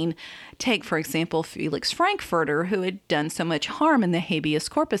clean. Take, for example, Felix Frankfurter, who had done so much harm in the habeas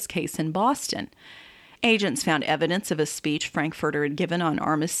corpus case in Boston. Agents found evidence of a speech Frankfurter had given on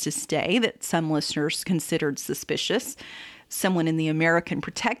Armistice Day that some listeners considered suspicious. Someone in the American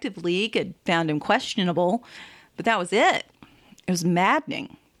Protective League had found him questionable, but that was it. It was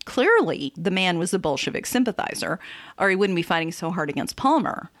maddening. Clearly, the man was a Bolshevik sympathizer, or he wouldn't be fighting so hard against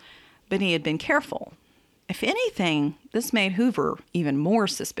Palmer. But he had been careful. If anything, this made Hoover even more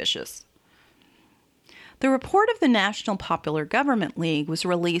suspicious. The report of the National Popular Government League was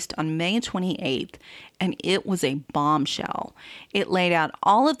released on May 28th, and it was a bombshell. It laid out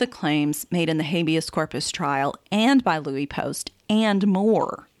all of the claims made in the habeas corpus trial and by Louis Post, and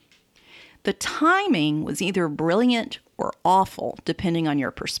more. The timing was either brilliant or awful, depending on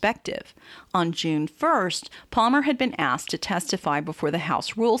your perspective. On June 1st, Palmer had been asked to testify before the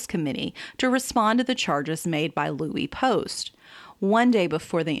House Rules Committee to respond to the charges made by Louis Post. One day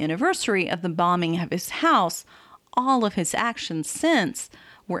before the anniversary of the bombing of his house, all of his actions since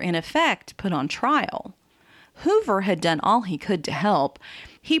were in effect put on trial. Hoover had done all he could to help.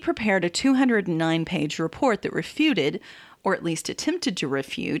 He prepared a 209-page report that refuted, or at least attempted to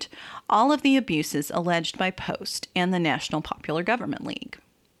refute, all of the abuses alleged by Post and the National Popular Government League.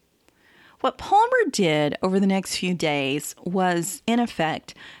 What Palmer did over the next few days was, in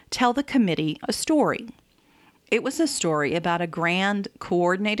effect, tell the committee a story. It was a story about a grand,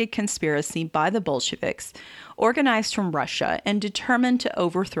 coordinated conspiracy by the Bolsheviks, organized from Russia and determined to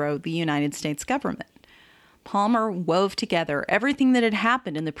overthrow the United States government. Palmer wove together everything that had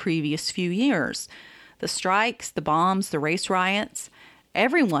happened in the previous few years. The strikes, the bombs, the race riots,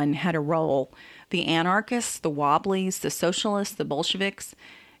 everyone had a role. The anarchists, the Wobblies, the socialists, the Bolsheviks,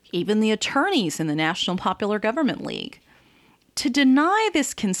 even the attorneys in the National Popular Government League. To deny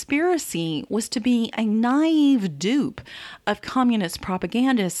this conspiracy was to be a naive dupe of communist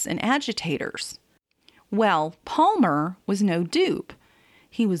propagandists and agitators. Well, Palmer was no dupe.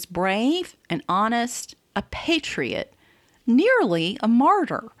 He was brave and honest, a patriot, nearly a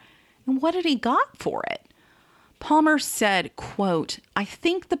martyr. And what had he got for it? Palmer said, quote, "I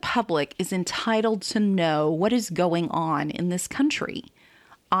think the public is entitled to know what is going on in this country.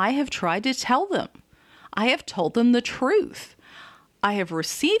 I have tried to tell them. I have told them the truth. I have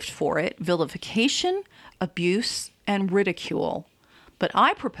received for it vilification, abuse, and ridicule, but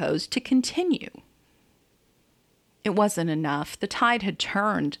I propose to continue." It wasn't enough. The tide had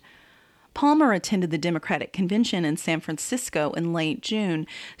turned. Palmer attended the Democratic Convention in San Francisco in late June,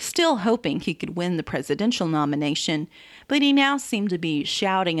 still hoping he could win the presidential nomination, but he now seemed to be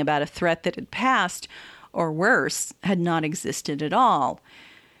shouting about a threat that had passed, or worse, had not existed at all.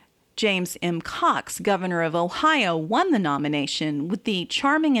 James M. Cox, governor of Ohio, won the nomination with the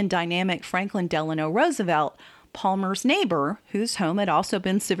charming and dynamic Franklin Delano Roosevelt, Palmer's neighbor, whose home had also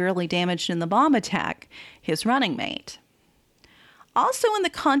been severely damaged in the bomb attack, his running mate. Also in the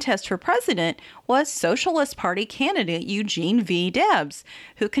contest for president was Socialist Party candidate Eugene V. Debs,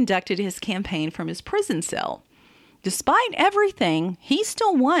 who conducted his campaign from his prison cell. Despite everything, he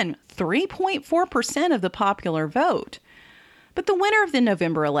still won 3.4% of the popular vote. But the winner of the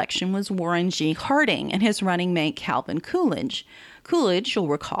November election was Warren G. Harding and his running mate Calvin Coolidge. Coolidge, you'll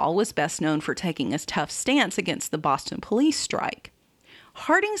recall, was best known for taking a tough stance against the Boston police strike.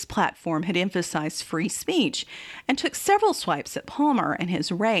 Harding's platform had emphasized free speech and took several swipes at Palmer and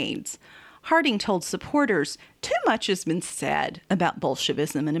his raids. Harding told supporters, "Too much has been said about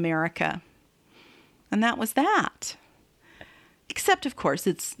Bolshevism in America." And that was that. Except, of course,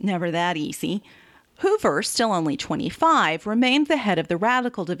 it's never that easy. Hoover, still only 25, remained the head of the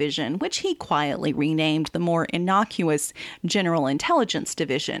Radical Division, which he quietly renamed the more innocuous General Intelligence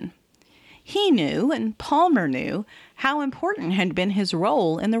Division. He knew, and Palmer knew, how important had been his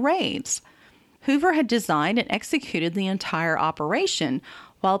role in the raids. Hoover had designed and executed the entire operation,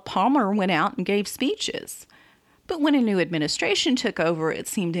 while Palmer went out and gave speeches. But when a new administration took over, it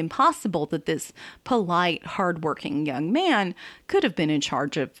seemed impossible that this polite, hard-working young man could have been in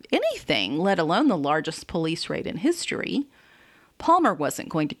charge of anything, let alone the largest police raid in history. Palmer wasn't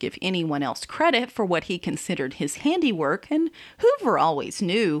going to give anyone else credit for what he considered his handiwork, and Hoover always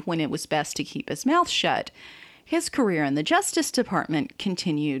knew when it was best to keep his mouth shut. His career in the Justice Department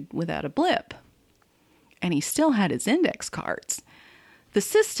continued without a blip. And he still had his index cards. The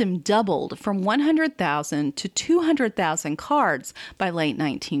system doubled from 100,000 to 200,000 cards by late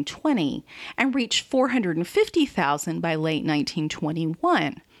 1920 and reached 450,000 by late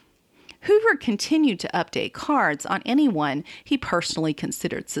 1921. Hoover continued to update cards on anyone he personally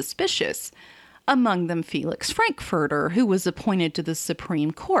considered suspicious, among them Felix Frankfurter, who was appointed to the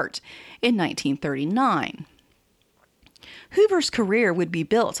Supreme Court in 1939. Hoover's career would be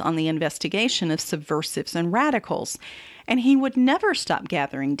built on the investigation of subversives and radicals, and he would never stop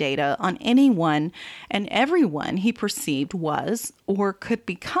gathering data on anyone and everyone he perceived was or could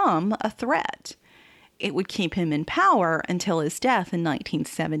become a threat. It would keep him in power until his death in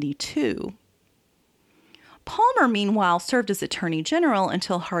 1972. Palmer, meanwhile, served as Attorney General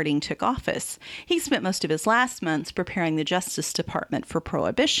until Harding took office. He spent most of his last months preparing the Justice Department for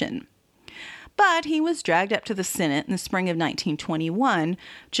Prohibition. But he was dragged up to the Senate in the spring of 1921,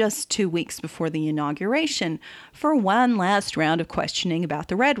 just 2 weeks before the inauguration, for one last round of questioning about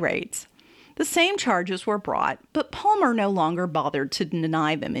the Red Raids. The same charges were brought, but Palmer no longer bothered to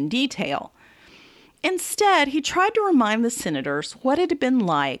deny them in detail. Instead, he tried to remind the senators what it had been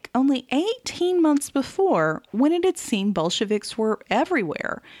like only 18 months before, when it had seemed Bolsheviks were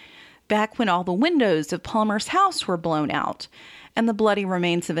everywhere, back when all the windows of Palmer's house were blown out, and the bloody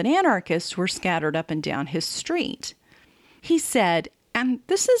remains of an anarchist were scattered up and down his street. He said, and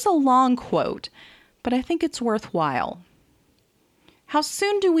this is a long quote, but I think it's worthwhile, "How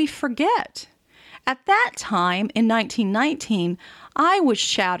soon do we forget? At that time, in 1919, I was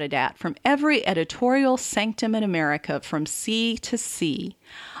shouted at from every editorial sanctum in America from sea to sea.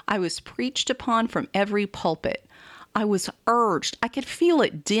 I was preached upon from every pulpit. I was urged, I could feel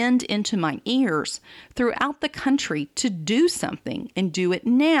it dinned into my ears throughout the country to do something and do it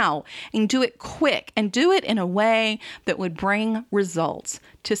now and do it quick and do it in a way that would bring results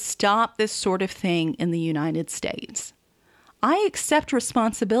to stop this sort of thing in the United States. I accept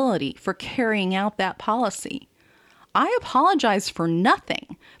responsibility for carrying out that policy. I apologize for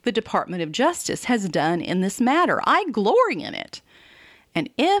nothing the Department of Justice has done in this matter. I glory in it. And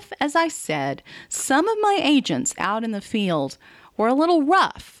if, as I said, some of my agents out in the field were a little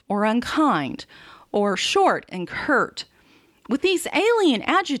rough or unkind or short and curt with these alien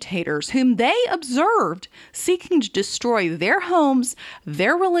agitators whom they observed seeking to destroy their homes,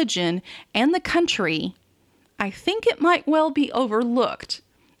 their religion, and the country, I think it might well be overlooked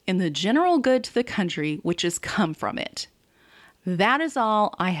in the general good to the country which has come from it. That is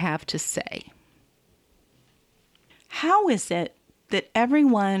all I have to say." How is it that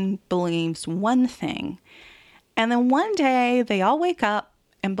everyone believes one thing, and then one day they all wake up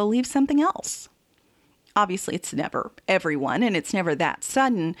and believe something else? Obviously, it's never everyone, and it's never that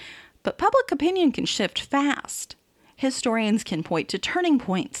sudden, but public opinion can shift fast. Historians can point to turning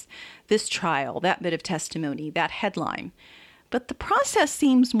points, this trial, that bit of testimony, that headline. But the process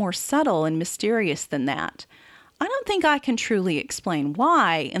seems more subtle and mysterious than that. I don't think I can truly explain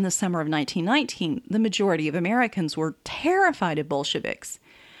why, in the summer of 1919, the majority of Americans were terrified of Bolsheviks,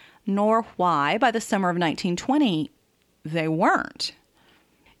 nor why, by the summer of 1920, they weren't.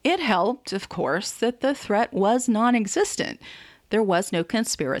 It helped, of course, that the threat was non-existent. There was no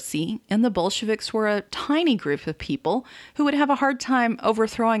conspiracy, and the Bolsheviks were a tiny group of people who would have a hard time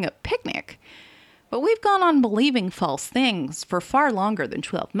overthrowing a picnic. But we've gone on believing false things for far longer than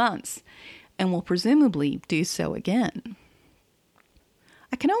 12 months. And will presumably do so again.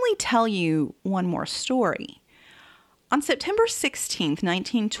 I can only tell you one more story. On September 16,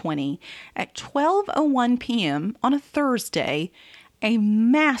 1920, at 12:01 p.m. on a Thursday, a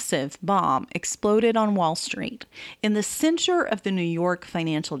massive bomb exploded on Wall Street in the center of the New York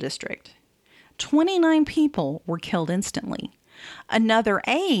financial district. 29 people were killed instantly. Another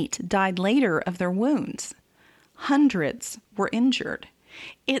 8 died later of their wounds. Hundreds were injured.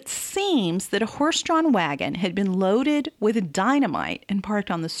 It seems that a horse-drawn wagon had been loaded with dynamite and parked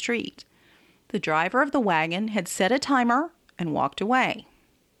on the street. The driver of the wagon had set a timer and walked away.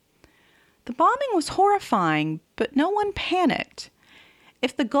 The bombing was horrifying, but no one panicked.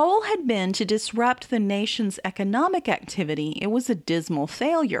 If the goal had been to disrupt the nation's economic activity, it was a dismal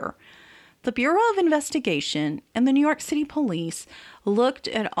failure. The Bureau of Investigation and the New York City Police looked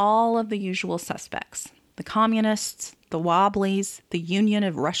at all of the usual suspects: the communists, the Wobblies, the Union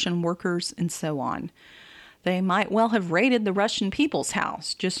of Russian Workers, and so on. They might well have raided the Russian People's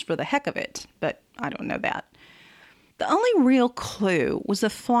House just for the heck of it, but I don't know that. The only real clue was a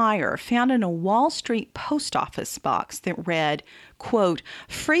flyer found in a Wall Street post office box that read, quote,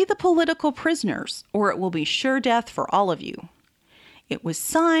 "Free the political prisoners, or it will be sure death for all of you." It was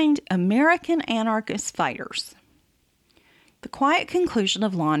signed American Anarchist Fighters. The quiet conclusion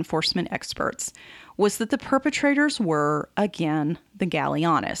of law enforcement experts was that the perpetrators were, again, the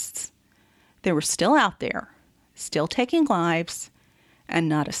Galleanists. They were still out there, still taking lives, and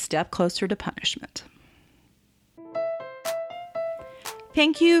not a step closer to punishment.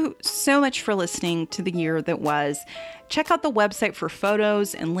 Thank you so much for listening to The Year That Was. Check out the website for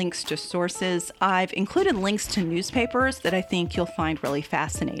photos and links to sources. I've included links to newspapers that I think you'll find really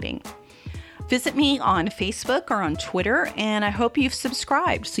fascinating. Visit me on Facebook or on Twitter, and I hope you've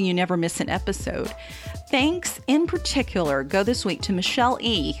subscribed so you never miss an episode. Thanks in particular go this week to Michelle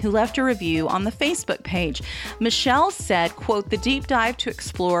E., who left a review on the Facebook page. Michelle said, quote, "The deep dive to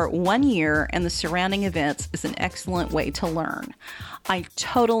explore 1 year and the surrounding events is an excellent way to learn." I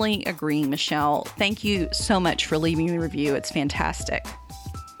totally agree, Michelle. Thank you so much for leaving the review. It's fantastic.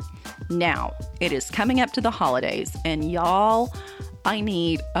 Now, it is coming up to the holidays, and y'all, I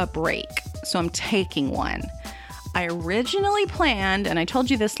need a break. So I'm taking one. I originally planned, and I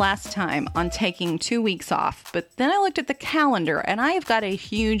told you this last time, on taking 2 weeks off, but then I looked at the calendar and I have got a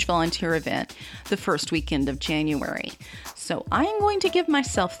huge volunteer event the first weekend of January. So I am going to give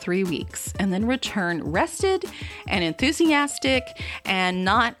myself 3 weeks and then return rested and enthusiastic and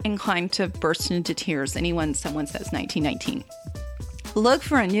not inclined to burst into tears someone says 1919. Look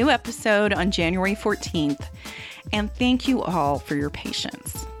for a new episode on January 14th, and thank you all for your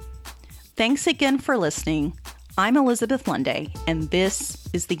patience. Thanks again for listening. I'm Elizabeth Lunday, and this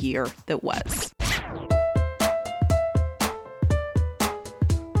is The Year That Was.